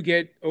teams do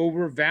get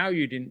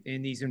overvalued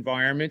in these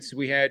environments.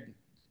 We had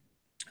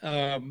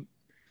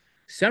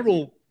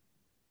several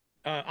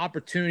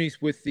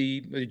opportunities with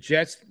the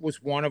Jets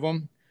was one of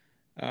them.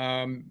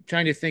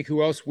 Trying to think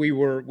who else we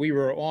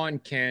were on,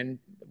 Ken,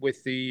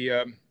 with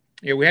the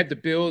we had the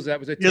Bills. That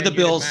was a the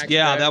Bills.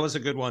 Yeah, that was a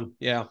good one.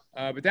 Yeah,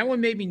 but that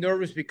one made me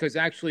nervous because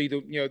actually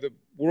the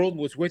world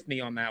was with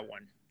me on that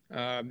one.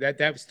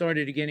 That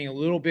started getting a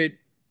little bit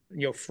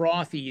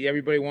frothy.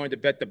 Everybody wanted to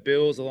bet the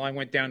Bills. The line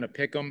went down to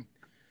pick them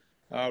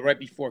right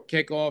before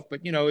kickoff.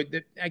 But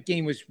that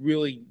game was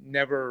really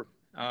never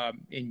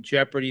in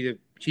jeopardy. The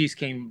Chiefs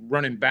came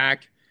running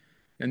back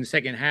in the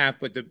second half,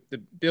 but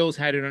the Bills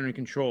had it under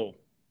control.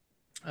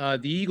 The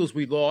Eagles,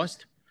 we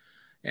lost,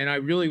 and I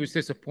really was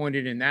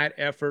disappointed in that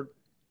effort.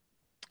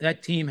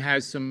 That team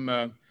has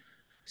some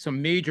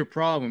major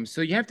problems.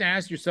 So you have to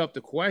ask yourself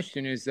the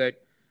question is that,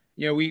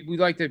 we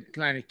like to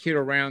kind of kid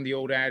around the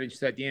old adage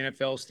that the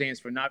NFL stands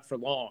for not for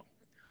long.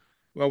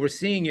 Well, we're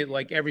seeing it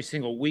like every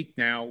single week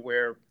now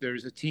where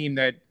there's a team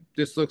that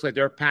just looks like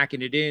they're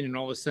packing it in, and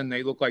all of a sudden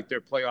they look like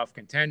they're playoff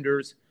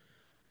contenders.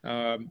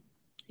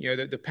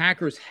 The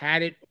Packers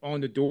had it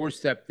on the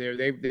doorstep there.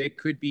 They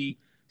could be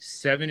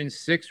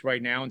 7-6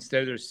 right now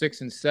instead of their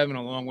 6-7,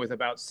 along with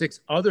about 6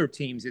 other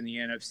teams in the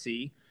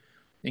NFC,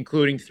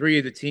 including 3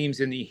 of the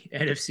teams in the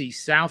NFC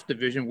South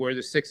division, where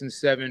the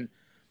 6-7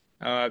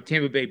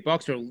 Tampa Bay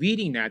Bucks are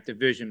leading that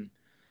division.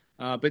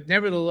 But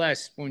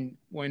nevertheless, when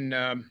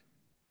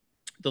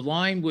the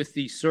line with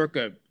the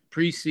circa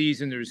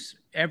preseason, there's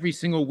every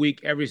single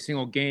week, every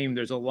single game,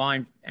 there's a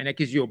line, and that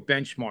gives you a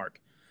benchmark.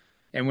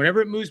 And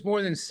whenever it moves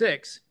more than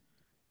 6,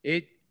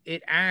 it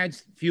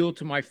adds fuel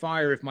to my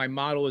fire if my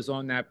model is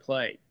on that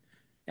play.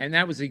 And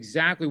that was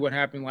exactly what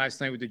happened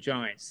last night with the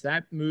Giants.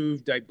 That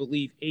moved, I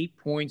believe, 8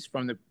 points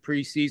from the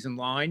preseason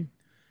line.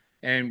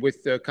 And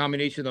with the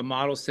combination of the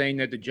model saying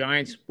that the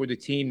Giants were the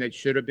team that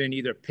should have been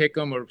either pick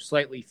 'em or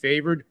slightly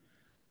favored,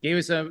 gave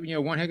us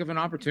one heck of an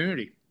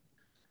opportunity.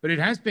 But it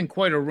has been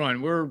quite a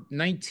run. We're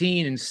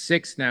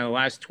 19-6 now, the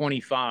last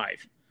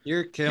 25.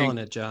 You're killing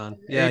it, John.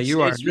 Yeah,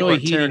 you are. It's really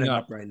heating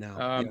up right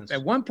now. Yes.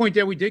 At one point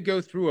there, we did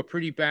go through a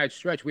pretty bad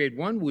stretch. We had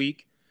 1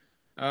 week,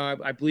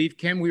 I believe,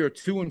 Ken, we were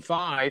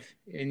 2-5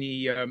 in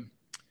the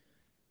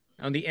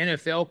on the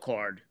NFL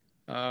card,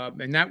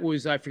 and that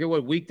was, I forget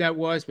what week that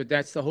was, but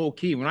that's the whole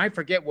key. When I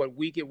forget what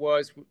week it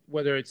was,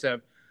 whether it's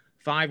a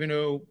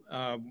 5-0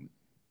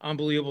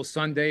 unbelievable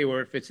Sunday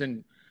or if it's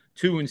in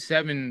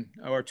 2-7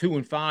 or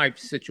 2-5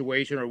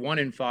 situation or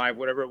 1-5,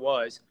 whatever it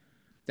was,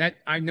 that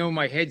I know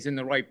my head's in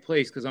the right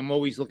place because I'm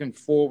always looking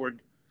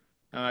forward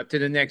to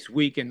the next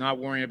week and not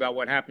worrying about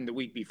what happened the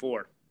week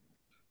before.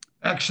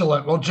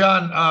 Excellent. Well,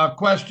 John,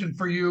 question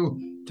for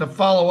you to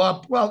follow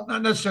up. Well,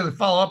 not necessarily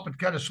follow up, but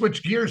kind of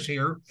switch gears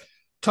here.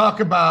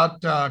 Talk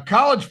about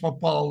college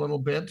football a little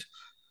bit.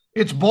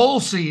 It's bowl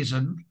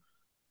season,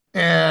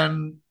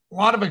 and a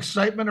lot of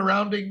excitement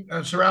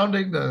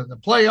surrounding the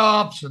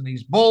playoffs and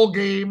these bowl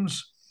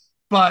games.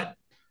 But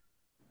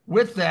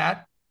with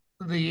that,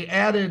 the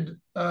added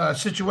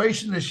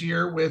situation this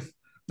year with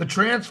the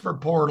transfer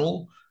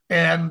portal,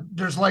 and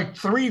there's like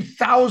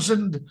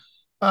 3,000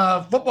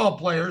 football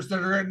players that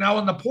are now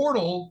in the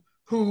portal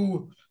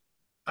who,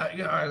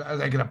 are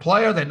they going to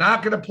play? Are they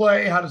not going to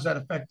play? How does that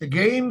affect the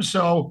game?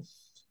 So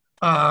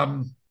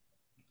from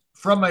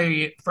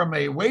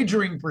a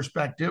wagering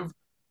perspective,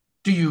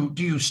 do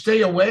you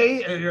stay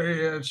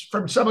away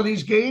from some of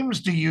these games?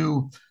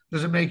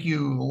 Does it make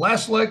you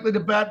less likely to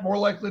bet, more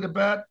likely to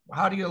bet?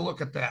 How do you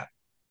look at that?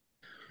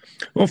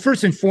 Well,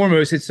 first and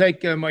foremost, it's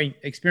like my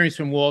experience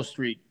from Wall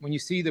Street. When you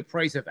see the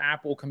price of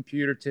Apple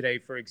computer today,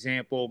 for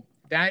example,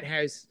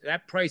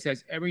 that price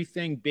has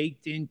everything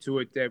baked into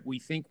it that we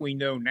think we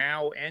know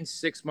now and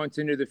 6 months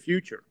into the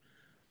future.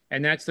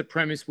 And that's the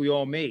premise we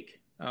all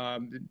make.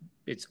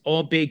 It's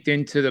all baked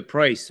into the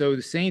price. So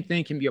the same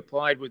thing can be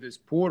applied with this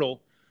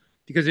portal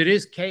because it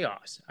is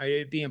chaos.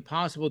 It'd be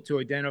impossible to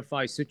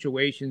identify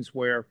situations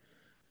where,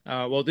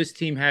 this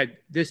team had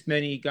this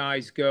many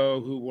guys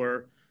go who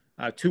were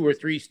 2 or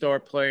 3 star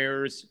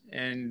players,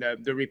 and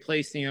they're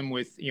replacing them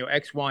with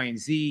X, Y, and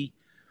Z.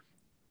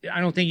 I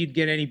don't think you'd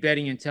get any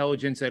betting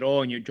intelligence at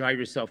all, and you'd drive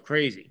yourself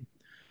crazy.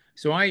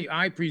 So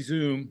I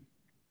presume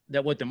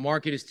that what the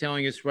market is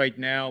telling us right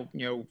now,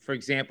 for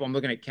example, I'm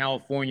looking at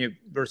California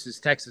versus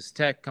Texas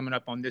Tech coming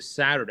up on this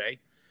Saturday.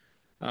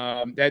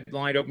 That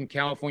line opened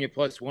California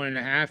plus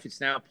 1.5. It's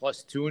now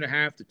plus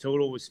 2.5. The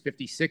total was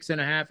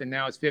 56.5, and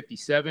now it's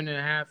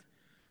 57.5.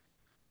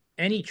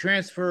 Any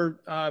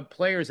transfer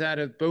players out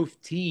of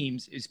both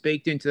teams is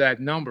baked into that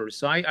number.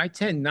 So I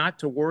tend not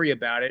to worry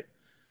about it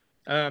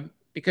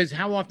because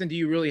how often do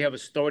you really have a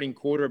starting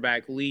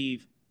quarterback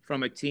leave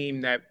from a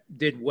team that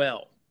did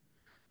well?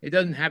 It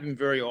doesn't happen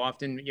very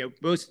often.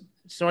 Most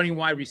starting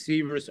wide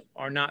receivers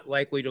are not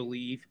likely to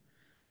leave.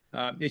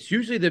 It's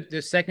usually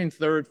the second,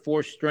 third,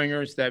 fourth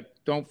stringers that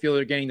don't feel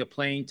they're getting the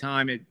playing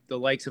time at the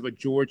likes of a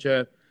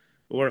Georgia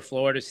or a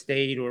Florida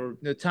State or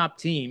the top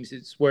teams.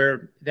 It's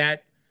where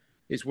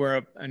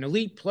an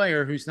elite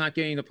player who's not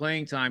getting the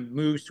playing time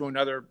moves to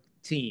another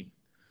team.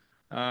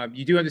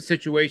 You do have the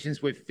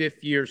situations with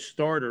fifth-year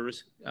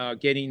starters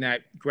getting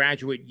that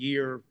graduate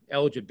year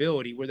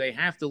eligibility where they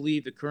have to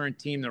leave the current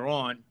team they're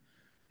on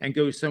and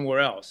go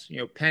somewhere else.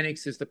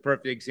 Penix is the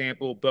perfect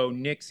example. Bo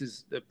Nix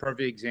is the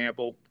perfect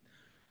example.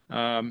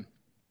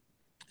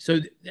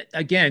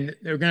 Again,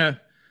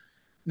 they're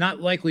not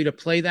likely to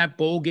play that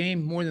bowl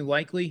game, more than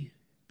likely,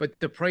 but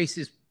the price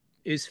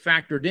is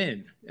factored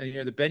in.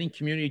 And, the betting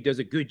community does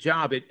a good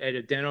job at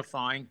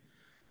identifying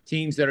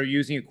teams that are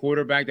using a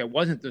quarterback that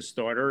wasn't the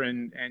starter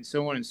and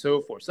so on and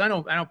so forth. So I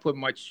don't put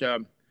much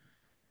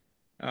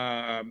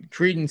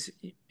credence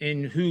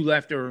in who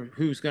left or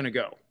who's going to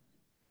go.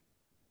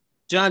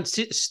 John,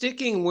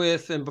 sticking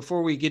with, and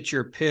before we get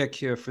your pick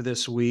here for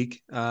this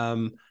week,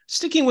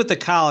 sticking with the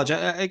college,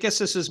 I guess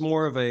this is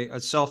more of a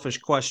selfish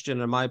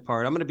question on my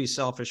part. I'm going to be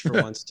selfish for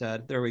once,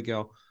 Ted. There we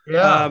go.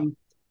 Yeah.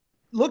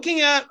 Looking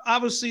at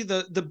obviously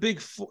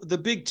the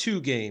big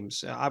 2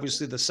 games,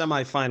 obviously the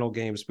semifinal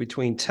games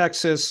between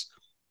Texas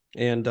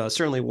and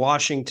certainly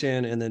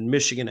Washington, and then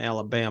Michigan,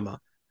 Alabama.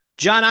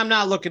 John, I'm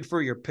not looking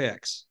for your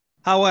picks.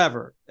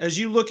 However, as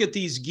you look at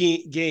these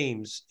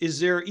games, is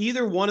there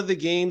either one of the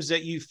games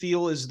that you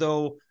feel as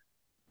though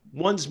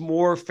one's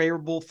more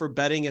favorable for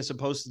betting as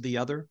opposed to the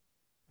other?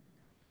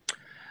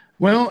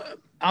 Well,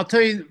 I'll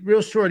tell you the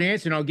real short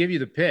answer, and I'll give you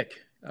the pick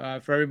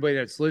for everybody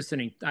that's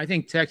listening. I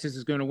think Texas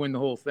is going to win the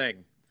whole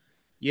thing.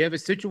 You have a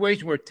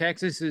situation where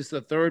Texas is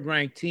the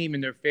third-ranked team,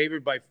 and they're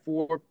favored by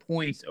 4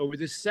 points over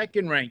the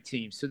second-ranked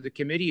team. So the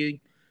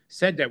committee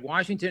said that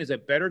Washington is a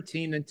better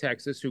team than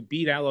Texas, who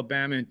beat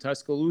Alabama in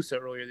Tuscaloosa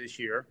earlier this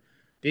year.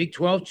 Big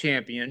 12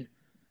 champion,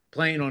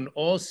 playing on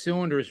all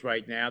cylinders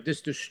right now,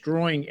 just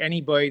destroying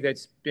anybody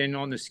that's been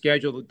on the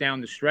schedule down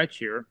the stretch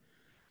here.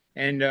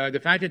 And the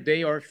fact that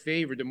they are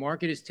favored, the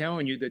market is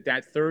telling you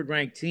that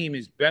third-ranked team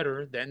is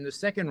better than the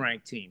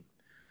second-ranked team.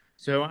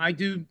 So I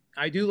do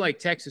like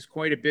Texas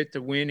quite a bit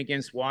to win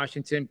against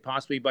Washington,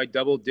 possibly by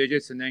double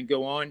digits, and then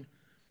go on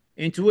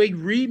into a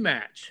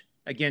rematch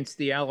against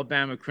the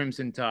Alabama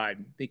Crimson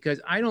Tide, because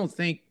I don't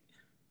think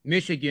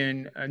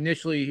Michigan,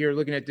 initially here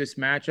looking at this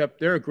matchup,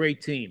 they're a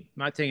great team.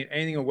 I'm not taking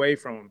anything away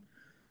from them.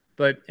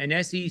 But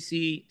an SEC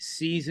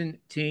seasoned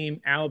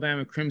team,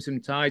 Alabama Crimson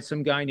Tide,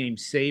 some guy named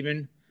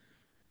Saban,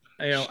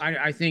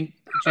 I think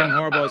Jim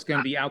Harbaugh is going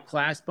to be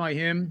outclassed by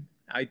him.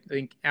 I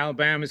think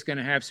Alabama is going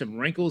to have some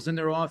wrinkles in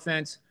their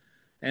offense,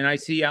 and I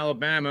see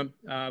Alabama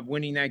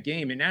winning that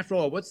game. And after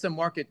all, what's the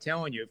market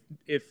telling you?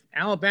 If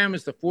Alabama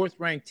is the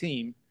 4th-ranked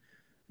team,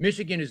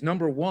 Michigan is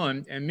number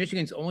 1, and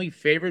Michigan's only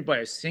favored by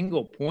a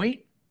single point,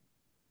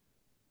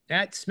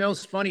 that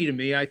smells funny to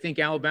me. I think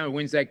Alabama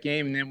wins that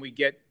game, and then we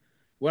get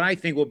what I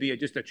think will be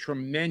just a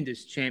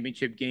tremendous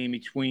championship game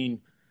between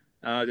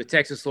the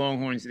Texas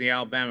Longhorns and the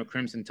Alabama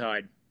Crimson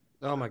Tide.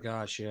 Oh my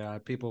gosh, yeah,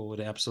 people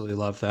would absolutely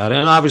love that.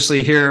 And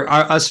obviously here,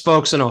 us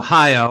folks in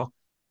Ohio,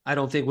 I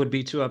don't think would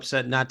be too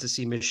upset not to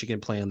see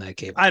Michigan play in that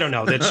game. I don't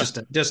know. That's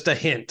just a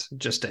hint.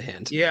 Just a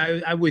hint.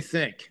 Yeah, I would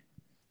think.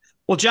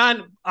 Well,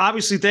 John,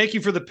 obviously, thank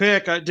you for the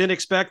pick. I didn't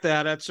expect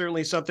that. That's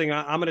certainly something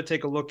I'm going to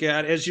take a look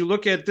at. As you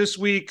look at this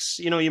week's,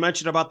 you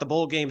mentioned about the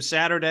bowl game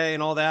Saturday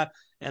and all that,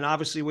 and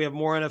obviously we have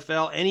more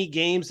NFL. Any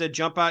games that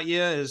jump out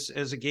you as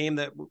a game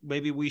that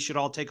maybe we should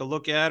all take a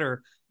look at,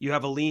 or you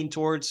have a lean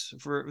towards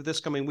for this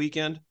coming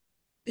weekend?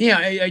 Yeah,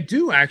 I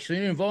do actually.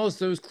 It involves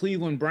those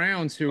Cleveland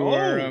Browns who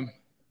are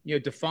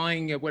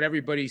defying what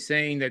everybody's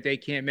saying that they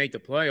can't make the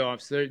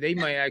playoffs. They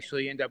might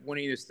actually end up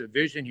winning this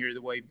division here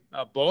the way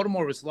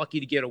Baltimore was lucky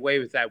to get away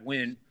with that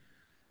win.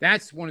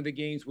 That's one of the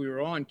games we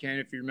were on, Ken.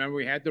 If you remember,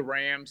 we had the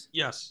Rams.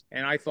 Yes.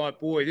 And I thought,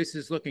 boy, this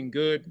is looking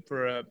good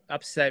for a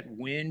upset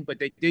win, but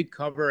they did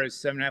cover as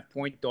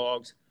 7.5-point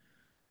dogs.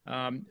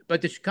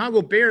 But the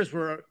Chicago Bears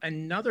were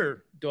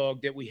another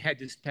dog that we had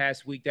this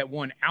past week that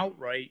won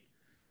outright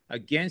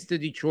against the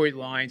Detroit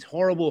Lions.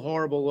 Horrible,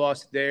 horrible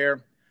loss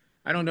there.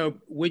 I don't know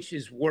which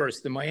is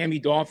worse, the Miami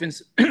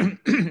Dolphins,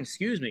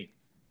 excuse me,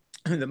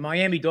 the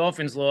Miami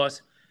Dolphins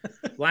loss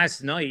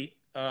last night.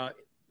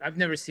 I've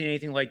never seen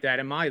anything like that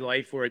in my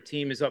life, where a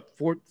team is up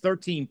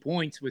 13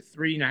 points with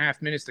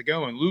 3.5 minutes to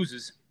go and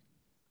loses.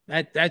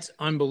 That's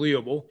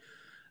unbelievable.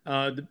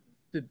 The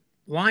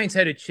Lions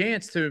had a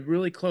chance to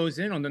really close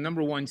in on the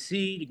number 1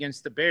 seed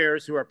against the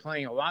Bears, who are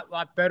playing a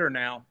lot better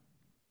now.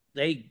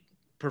 They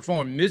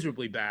performed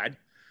miserably bad.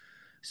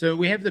 So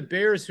we have the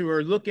Bears, who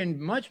are looking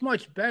much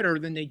better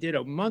than they did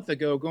a month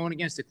ago, going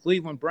against the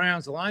Cleveland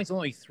Browns. The line's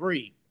only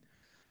 3.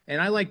 And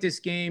I like this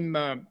game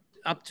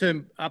up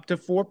to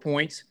 4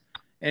 points.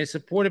 And it's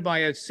supported by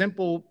a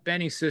simple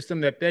betting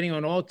system that betting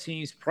on all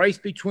teams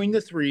priced between the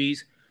 3s,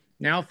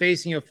 now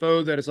facing a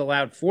foe that has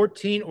allowed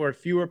 14 or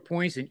fewer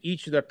points in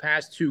each of their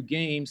past 2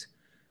 games,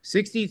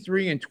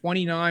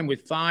 63-29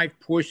 with 5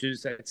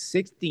 pushes. That's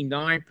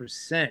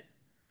 69%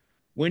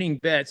 winning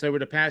bets over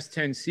the past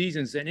 10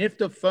 seasons. And if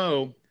the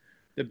foe,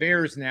 the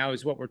Bears now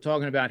is what we're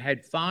talking about,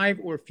 had 5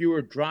 or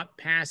fewer drop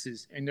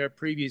passes in their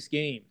previous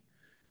game,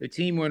 the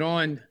team went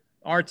on,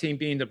 our team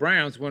being the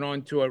Browns, went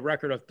on to a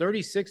record of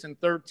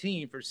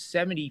 36-13 for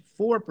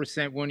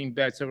 74% winning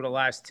bets over the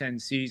last 10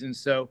 seasons.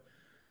 So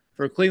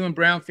for Cleveland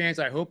Brown fans,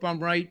 I hope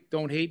I'm right.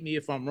 Don't hate me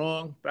if I'm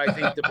wrong, but I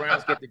think the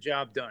Browns get the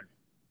job done.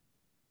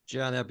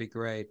 John, that'd be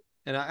great.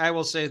 And I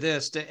will say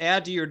this, to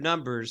add to your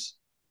numbers,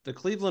 the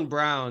Cleveland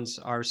Browns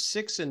are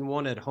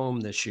 6-1 at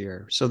home this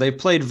year. So they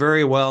played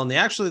very well. And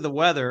the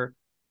weather,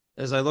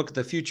 as I look at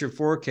the future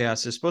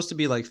forecast, is supposed to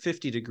be like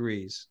 50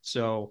 degrees.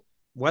 So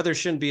weather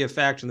shouldn't be a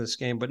factor in this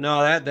game, but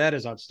no, that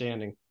is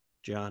outstanding,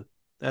 John.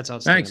 That's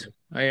outstanding.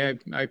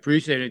 Thanks. I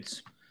appreciate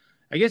it.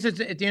 I guess it's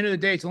at the end of the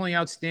day, it's only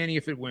outstanding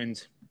if it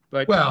wins.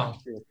 But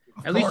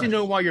at least you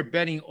know why you're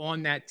betting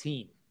on that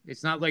team.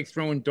 It's not like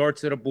throwing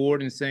darts at a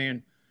board and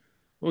saying,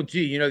 well,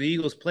 gee, the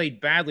Eagles played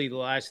badly the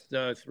last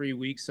 3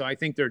 weeks, so I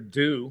think they're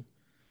due.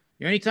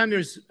 Anytime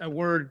there's a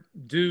word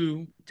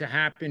due to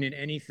happen in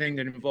anything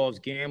that involves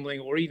gambling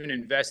or even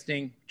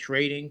investing,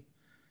 trading,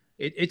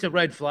 it's a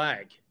red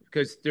flag,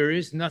 because there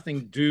is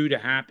nothing due to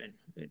happen.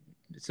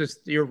 It's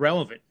just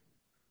irrelevant.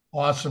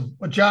 Awesome.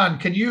 Well, John,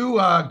 can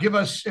you give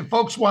us, if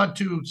folks want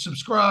to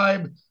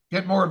subscribe,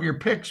 get more of your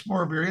picks,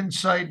 more of your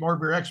insight, more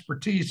of your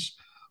expertise,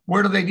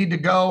 where do they need to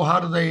go? How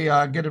do they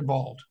get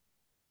involved?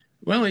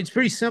 Well, it's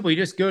pretty simple. You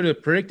just go to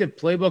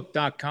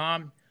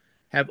predictiveplaybook.com,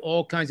 have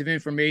all kinds of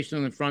information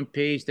on the front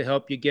page to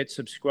help you get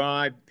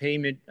subscribed,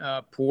 payment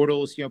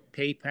portals,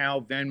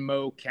 PayPal,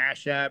 Venmo,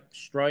 Cash App,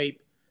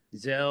 Stripe,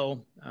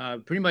 Zelle,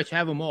 pretty much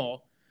have them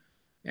all.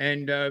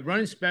 And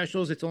running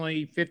specials, it's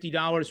only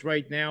 $50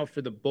 right now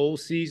for the bowl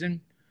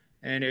season.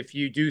 And if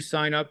you do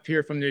sign up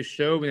here from this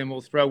show, then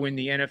we'll throw in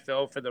the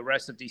NFL for the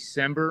rest of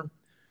December.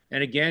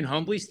 And again,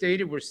 humbly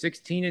stated, we're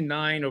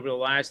 16-9 over the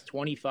last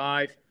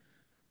 25.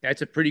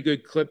 That's a pretty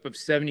good clip of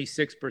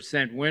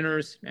 76%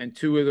 winners. And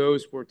 2 of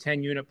those were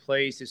 10-unit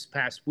plays this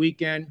past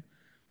weekend.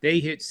 They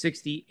hit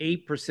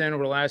 68%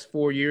 over the last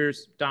 4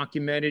 years,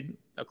 documented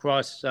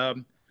across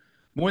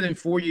more than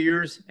 4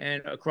 years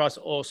and across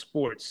all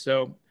sports.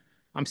 So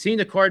I'm seeing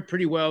the card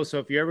pretty well. So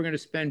if you're ever going to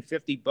spend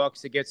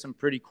 $50 to get some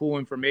pretty cool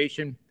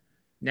information,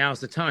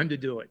 now's the time to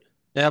do it.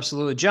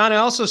 Absolutely. John, I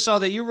also saw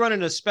that you're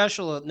running a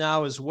special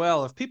now as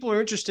well. If people are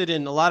interested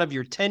in a lot of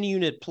your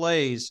 10-unit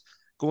plays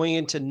going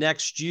into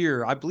next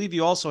year, I believe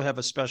you also have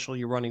a special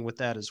you're running with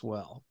that as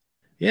well.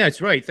 Yeah,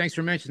 that's right. Thanks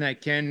for mentioning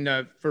that,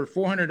 Ken. For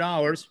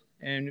 $400,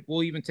 and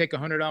we'll even take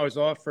 $100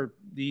 off for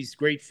these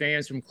great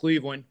fans from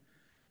Cleveland,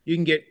 you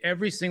can get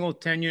every single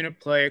 10-unit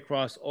play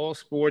across all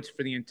sports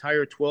for the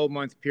entire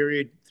 12-month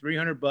period,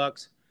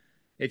 $300.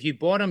 If you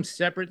bought them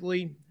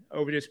separately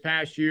over this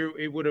past year,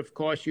 it would have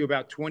cost you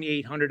about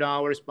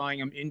 $2,800 buying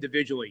them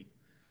individually.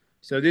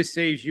 So this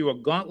saves you a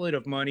gauntlet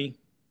of money.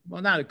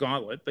 Well, not a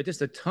gauntlet, but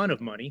just a ton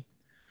of money.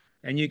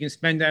 And you can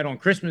spend that on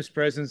Christmas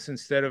presents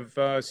instead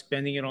of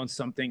spending it on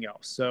something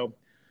else. So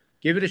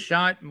give it a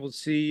shot, and we'll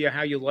see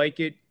how you like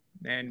it.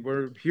 And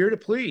we're here to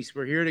please.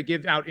 We're here to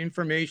give out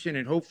information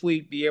and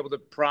hopefully be able to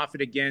profit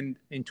again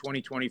in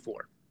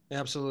 2024.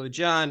 Absolutely.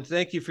 John,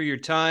 thank you for your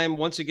time.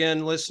 Once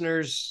again,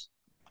 listeners,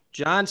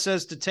 John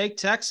says to take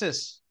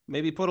Texas,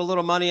 maybe put a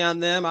little money on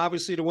them,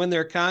 obviously to win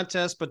their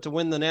contest, but to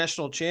win the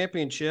national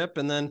championship.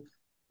 And then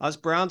us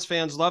Browns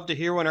fans love to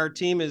hear when our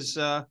team is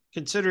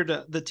considered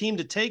the team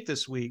to take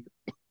this week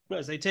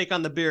as they take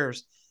on the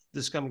Bears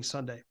this coming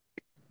Sunday.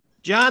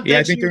 John,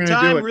 thanks for your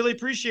time. Really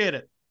appreciate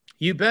it.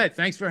 You bet.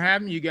 Thanks for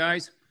having me, you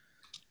guys.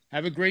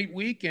 Have a great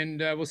week, and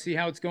we'll see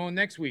how it's going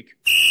next week.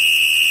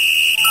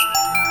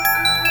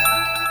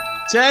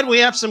 Ted, we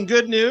have some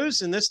good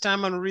news, and this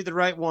time I'm going to read the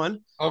right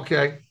one.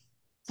 Okay.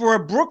 For a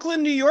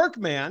Brooklyn, New York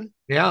man.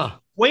 Yeah.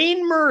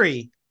 Wayne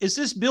Murray. Is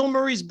this Bill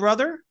Murray's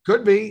brother?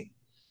 Could be.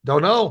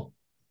 Don't know.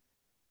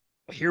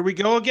 Here we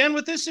go again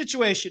with this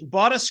situation.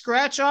 Bought a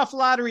scratch-off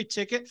lottery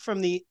ticket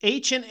from the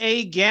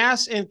H&A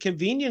gas and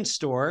convenience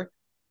store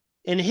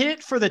and hit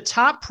it for the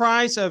top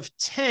prize of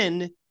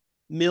 $10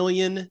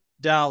 million.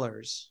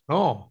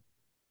 Oh.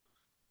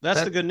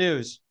 That's the good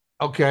news.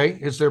 Okay.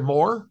 Is there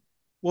more?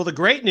 Well, the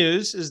great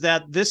news is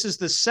that this is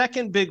the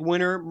second big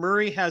winner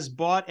Murray has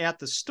bought at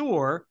the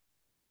store.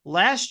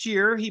 Last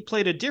year, he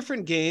played a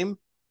different game,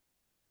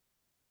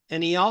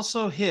 and he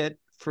also hit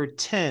for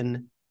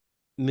 $10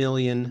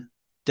 million.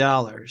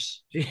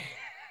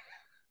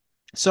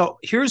 So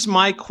here's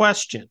my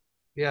question.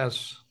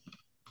 Yes.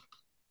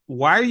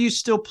 Why are you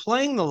still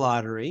playing the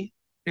lottery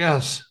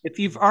Yes. if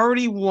you've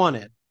already won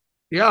it?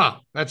 Yeah,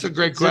 that's a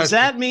great question. Does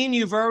that mean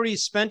you've already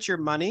spent your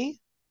money?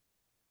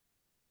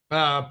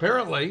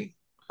 Apparently.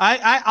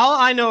 All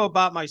I know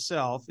about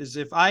myself is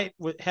if I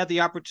had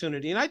the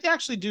opportunity, and I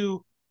actually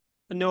do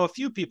know a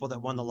few people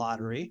that won the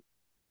lottery,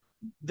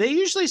 they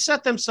usually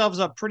set themselves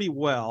up pretty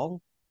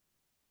well,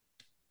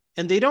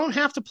 and they don't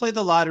have to play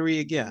the lottery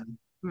again.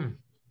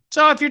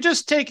 So if you're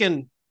just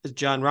taking, as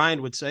John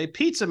Ryan would say,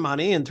 pizza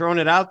money and throwing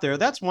it out there,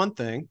 that's one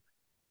thing.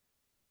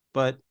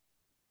 But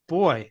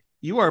boy,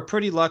 you are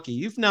pretty lucky.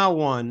 You've now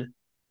won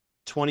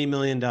 $20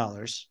 million.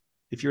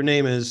 If your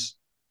name is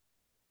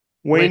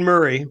Wayne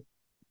Murray,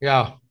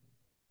 yeah,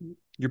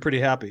 you're pretty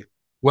happy.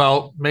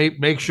 Well,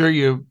 make sure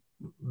you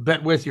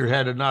bet with your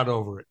head and not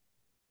over it.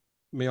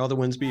 May all the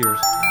wins be yours.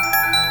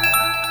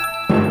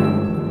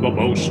 The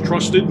most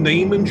trusted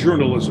name in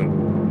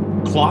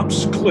journalism,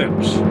 Klopp's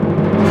Clips.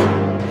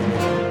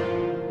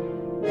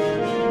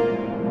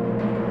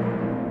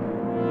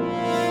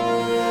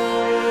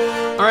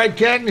 All right,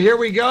 Ken, here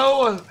we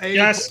go.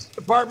 Yes.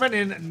 Department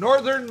in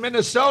northern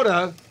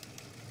Minnesota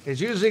is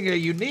using a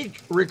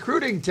unique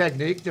recruiting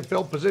technique to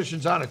fill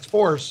positions on its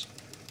force.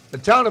 The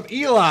town of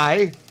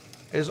Ely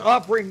is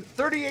offering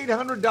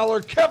 $3,800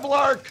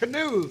 Kevlar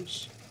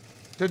canoes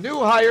to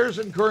new hires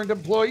and current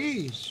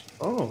employees.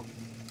 Oh.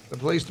 The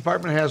police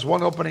department has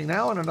one opening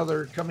now and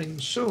another coming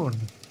soon.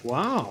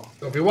 Wow.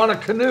 So if you want a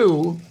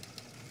canoe,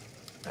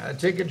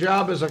 take a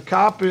job as a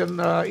cop in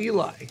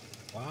Ely.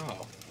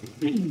 Wow.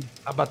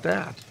 How about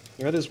that?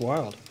 That is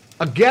wild.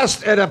 A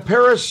guest at a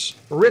Paris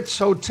Ritz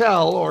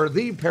hotel, or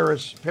the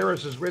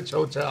Paris's Ritz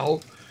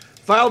hotel,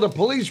 filed a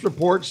police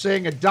report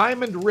saying a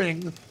diamond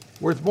ring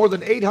worth more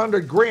than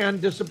 800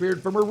 grand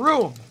disappeared from her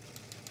room.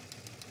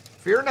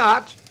 Fear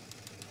not.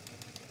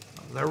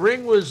 The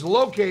ring was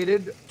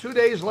located 2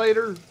 days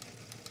later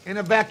in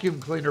a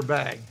vacuum cleaner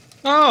bag.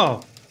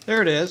 Oh,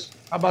 there it is.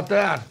 How about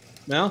that?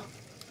 Well,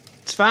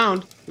 it's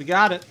found. We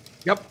got it.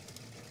 Yep.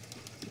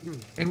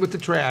 In with the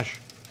trash.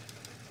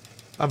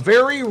 A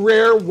very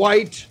rare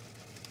white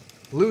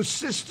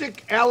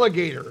leucistic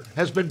alligator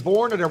has been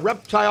born at a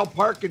reptile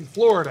park in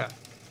Florida.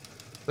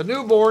 The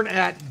newborn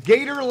at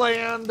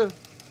Gatorland,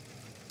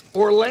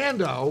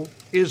 Orlando,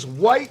 is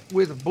white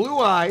with blue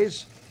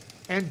eyes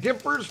and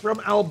differs from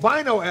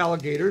albino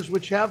alligators,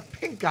 which have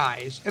pink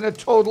eyes and a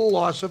total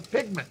loss of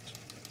pigment.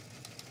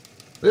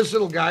 This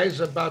little guy is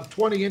about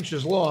 20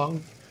 inches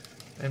long,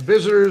 and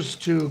visitors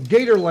to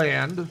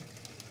Gatorland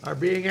are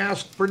being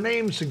asked for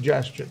name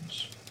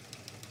suggestions.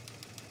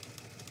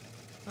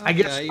 I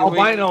guess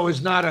albino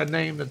is not a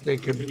name that they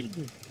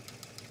could.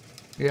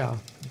 Yeah,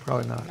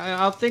 probably not.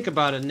 I'll think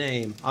about a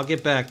name. I'll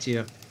get back to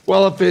you.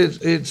 Well, if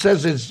it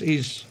says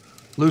he's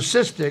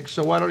leucistic,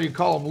 so why don't you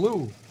call him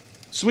Lou?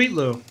 Sweet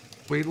Lou.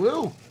 Sweet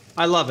Lou.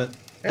 I love it.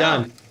 Yeah.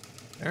 Done.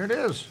 There it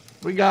is.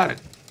 We got it.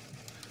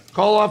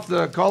 Call off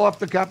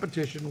the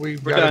competition. We're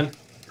done. it.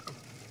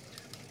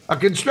 A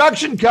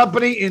construction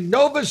company in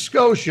Nova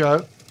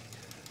Scotia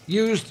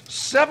used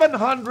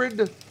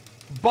 700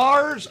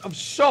 bars of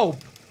soap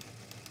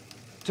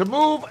to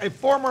move a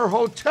former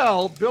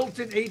hotel built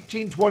in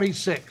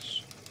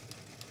 1826.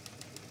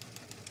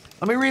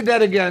 Let me read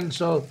that again,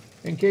 so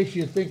in case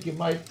you think you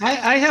might.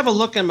 I have a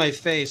look on my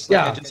face like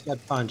I just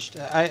got punched.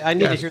 I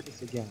need to hear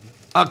this again.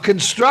 A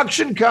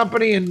construction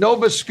company in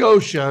Nova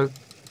Scotia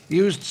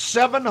used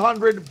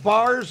 700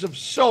 bars of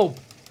soap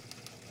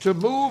to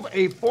move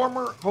a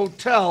former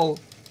hotel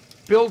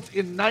built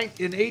in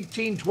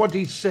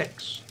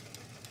 1826.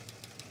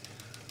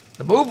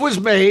 The move was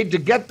made to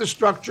get the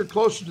structure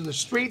closer to the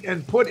street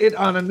and put it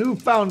on a new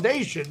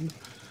foundation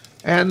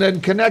and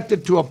then connect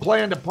it to a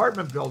planned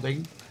apartment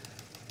building.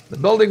 The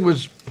building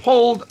was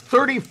pulled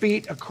 30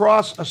 feet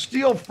across a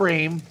steel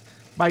frame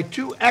by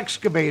 2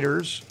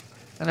 excavators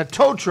and a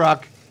tow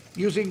truck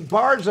using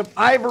bars of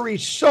ivory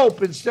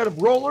soap instead of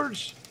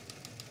rollers.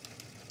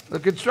 The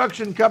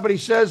construction company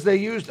says they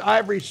used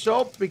ivory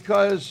soap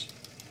because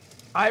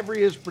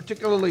ivory is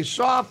particularly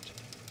soft,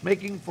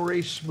 making for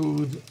a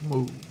smooth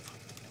move.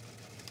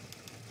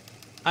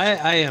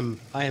 I am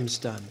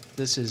stunned.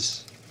 This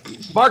is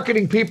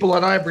marketing people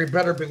on ivory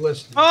better be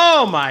listening.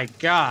 Oh my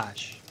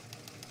gosh.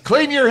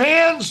 Clean your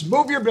hands,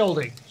 move your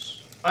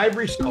buildings.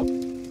 Ivory soap.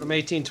 From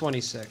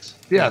 1826.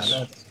 Yes. Yeah,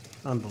 that's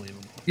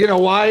unbelievable. You know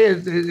why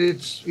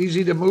it's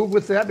easy to move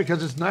with that?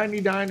 Because it's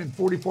 99 and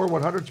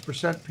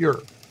 44/100%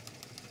 pure.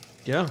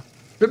 Yeah.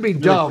 Could be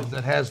Dove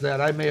that has that.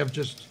 I may have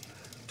just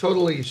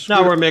totally.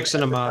 No, we're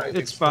mixing them up.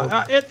 It's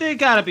fine. They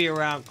got to be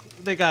around.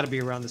 They got to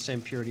be around the same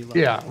purity level.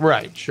 Yeah,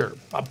 right. Sure.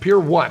 Pure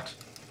what?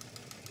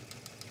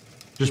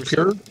 Just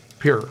pure?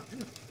 Pure.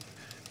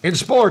 In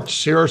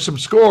sports, here are some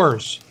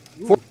scores.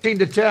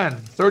 14-10,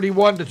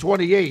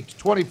 31-28,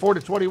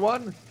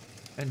 24-21,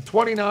 and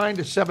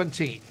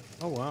 29-17.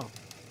 Oh, wow.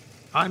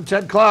 I'm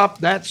Ted Klopp.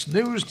 That's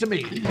news to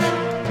me.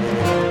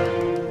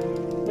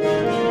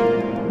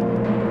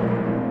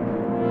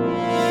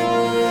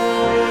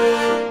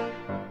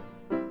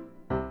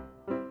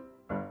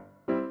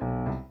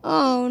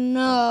 Oh,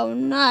 no,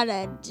 not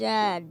a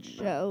dad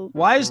joke.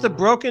 Why is the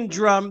broken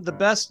drum the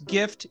best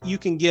gift you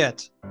can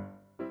get?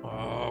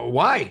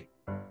 Why?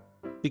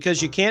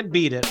 Because you can't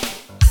beat it.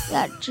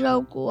 That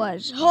joke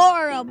was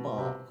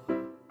horrible.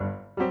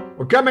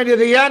 We're coming to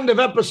the end of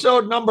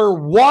episode number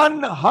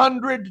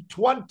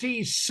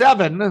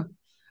 127.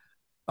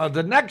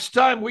 The next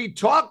time we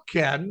talk,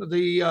 Ken,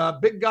 the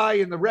big guy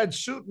in the red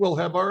suit will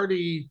have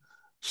already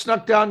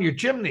snuck down your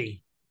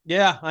chimney.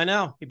 Yeah, I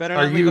know. You better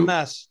not leave a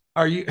mess.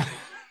 Are you?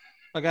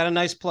 I got a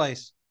nice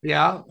place.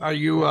 Yeah. Are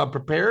you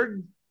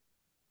prepared?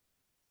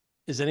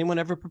 Is anyone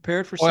ever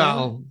prepared for something?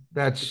 Well,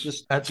 that's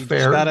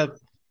fair.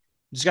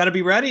 Just got to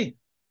be ready.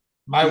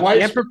 My wife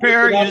can't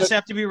prepare. You just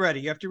have to be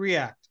ready. You have to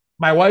react.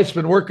 My wife's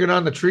been working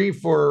on the tree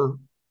for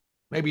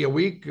maybe a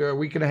week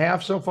and a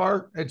half so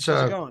far. It's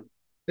a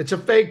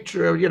fake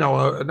tree,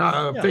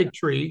 fake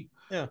tree.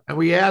 Yeah. And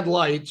we add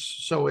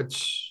lights, so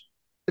it's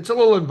a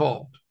little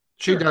involved.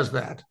 She does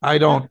that. I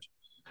don't.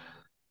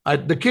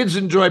 The kids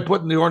enjoy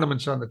putting the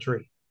ornaments on the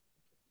tree.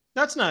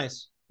 That's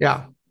nice.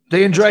 Yeah.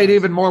 They enjoy it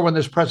even more when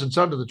there's presents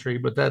under the tree,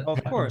 but that.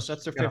 Of course,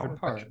 that's their favorite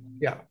part.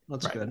 Yeah.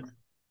 That's good.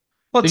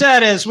 Well,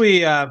 Ted, as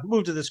we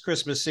move to this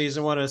Christmas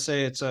season, I want to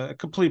say it's a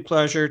complete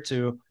pleasure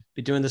to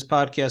be doing this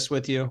podcast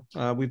with you.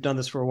 We've done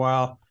this for a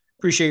while.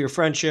 Appreciate your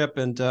friendship,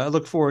 and I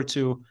look forward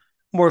to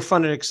more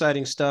fun and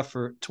exciting stuff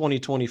for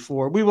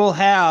 2024. We will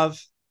have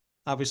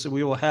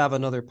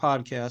another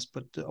podcast,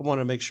 but I want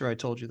to make sure I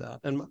told you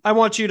that. And I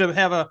want you to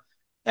have a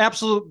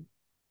absolute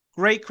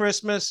great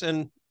Christmas,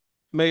 and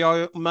may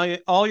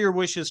all your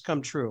wishes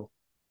come true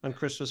on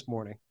Christmas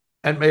morning.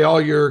 And may all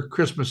your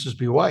Christmases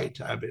be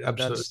white. I mean,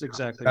 absolutely. That's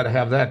exactly got to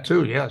have that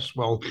too. Yes.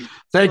 Well,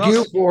 thank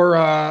you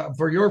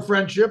for your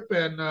friendship,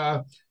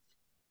 and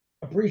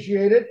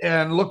appreciate it.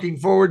 And looking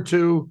forward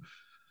to,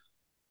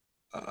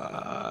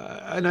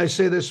 and I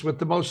say this with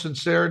the most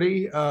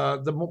sincerity,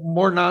 the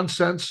more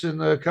nonsense in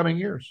the coming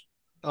years.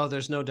 Oh,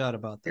 there's no doubt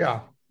about that. Yeah,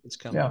 it's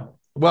coming. Yeah.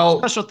 Well,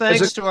 special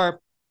thanks to our.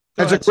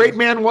 As a great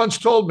man once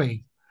told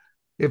me,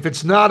 if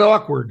it's not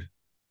awkward,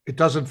 it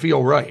doesn't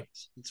feel right.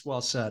 It's well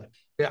said.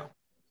 Yeah.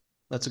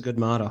 That's a good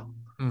motto.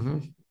 Mm-hmm.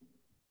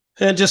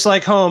 And just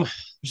like home,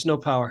 there's no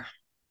power.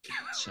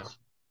 So,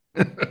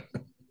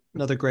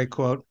 another great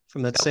quote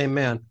from that same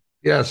man.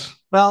 Yes.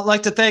 Well, I'd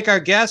like to thank our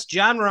guest,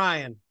 John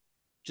Ryan,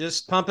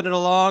 just pumping it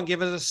along,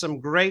 giving us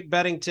some great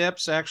betting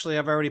tips. Actually,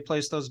 I've already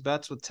placed those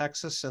bets with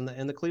Texas and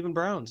the Cleveland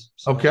Browns.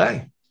 So,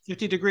 okay.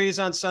 50 degrees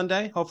on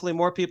Sunday. Hopefully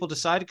more people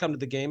decide to come to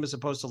the game as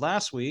opposed to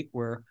last week,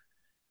 where,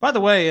 by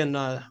the way,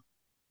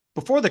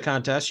 before the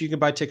contest, you can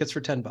buy tickets for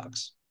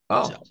 $10.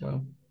 Oh,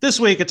 so this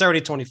week it's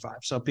already 25.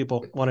 So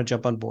people want to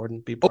jump on board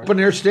and be part open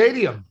air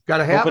stadium. Got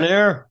to have open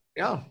air.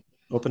 Yeah.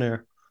 Open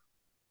air.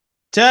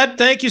 Ted,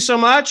 thank you so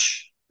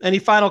much. Any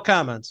final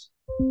comments?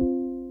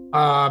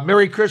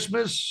 Merry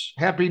Christmas,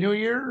 Happy New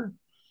Year,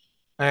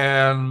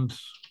 and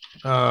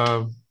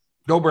go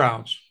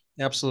Browns.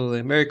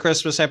 Absolutely. Merry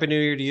Christmas, Happy New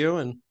Year to you.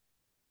 And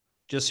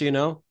just so you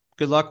know,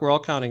 good luck. We're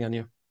all counting on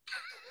you.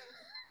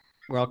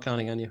 We're all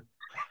counting on you.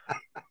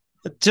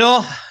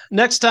 Until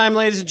next time,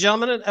 ladies and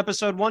gentlemen, at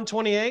episode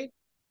 128,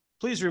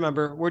 please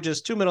remember, we're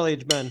just two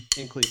middle-aged men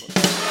in Cleveland.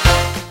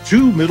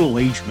 Two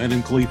Middle-Aged Men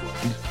in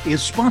Cleveland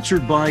is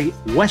sponsored by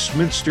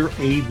Westminster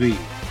AV,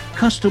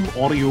 custom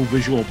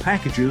audio-visual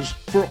packages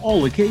for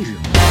all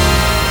occasions.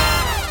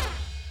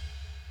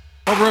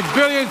 Over $1.3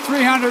 billion,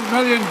 $300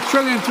 million,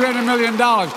 $300 million.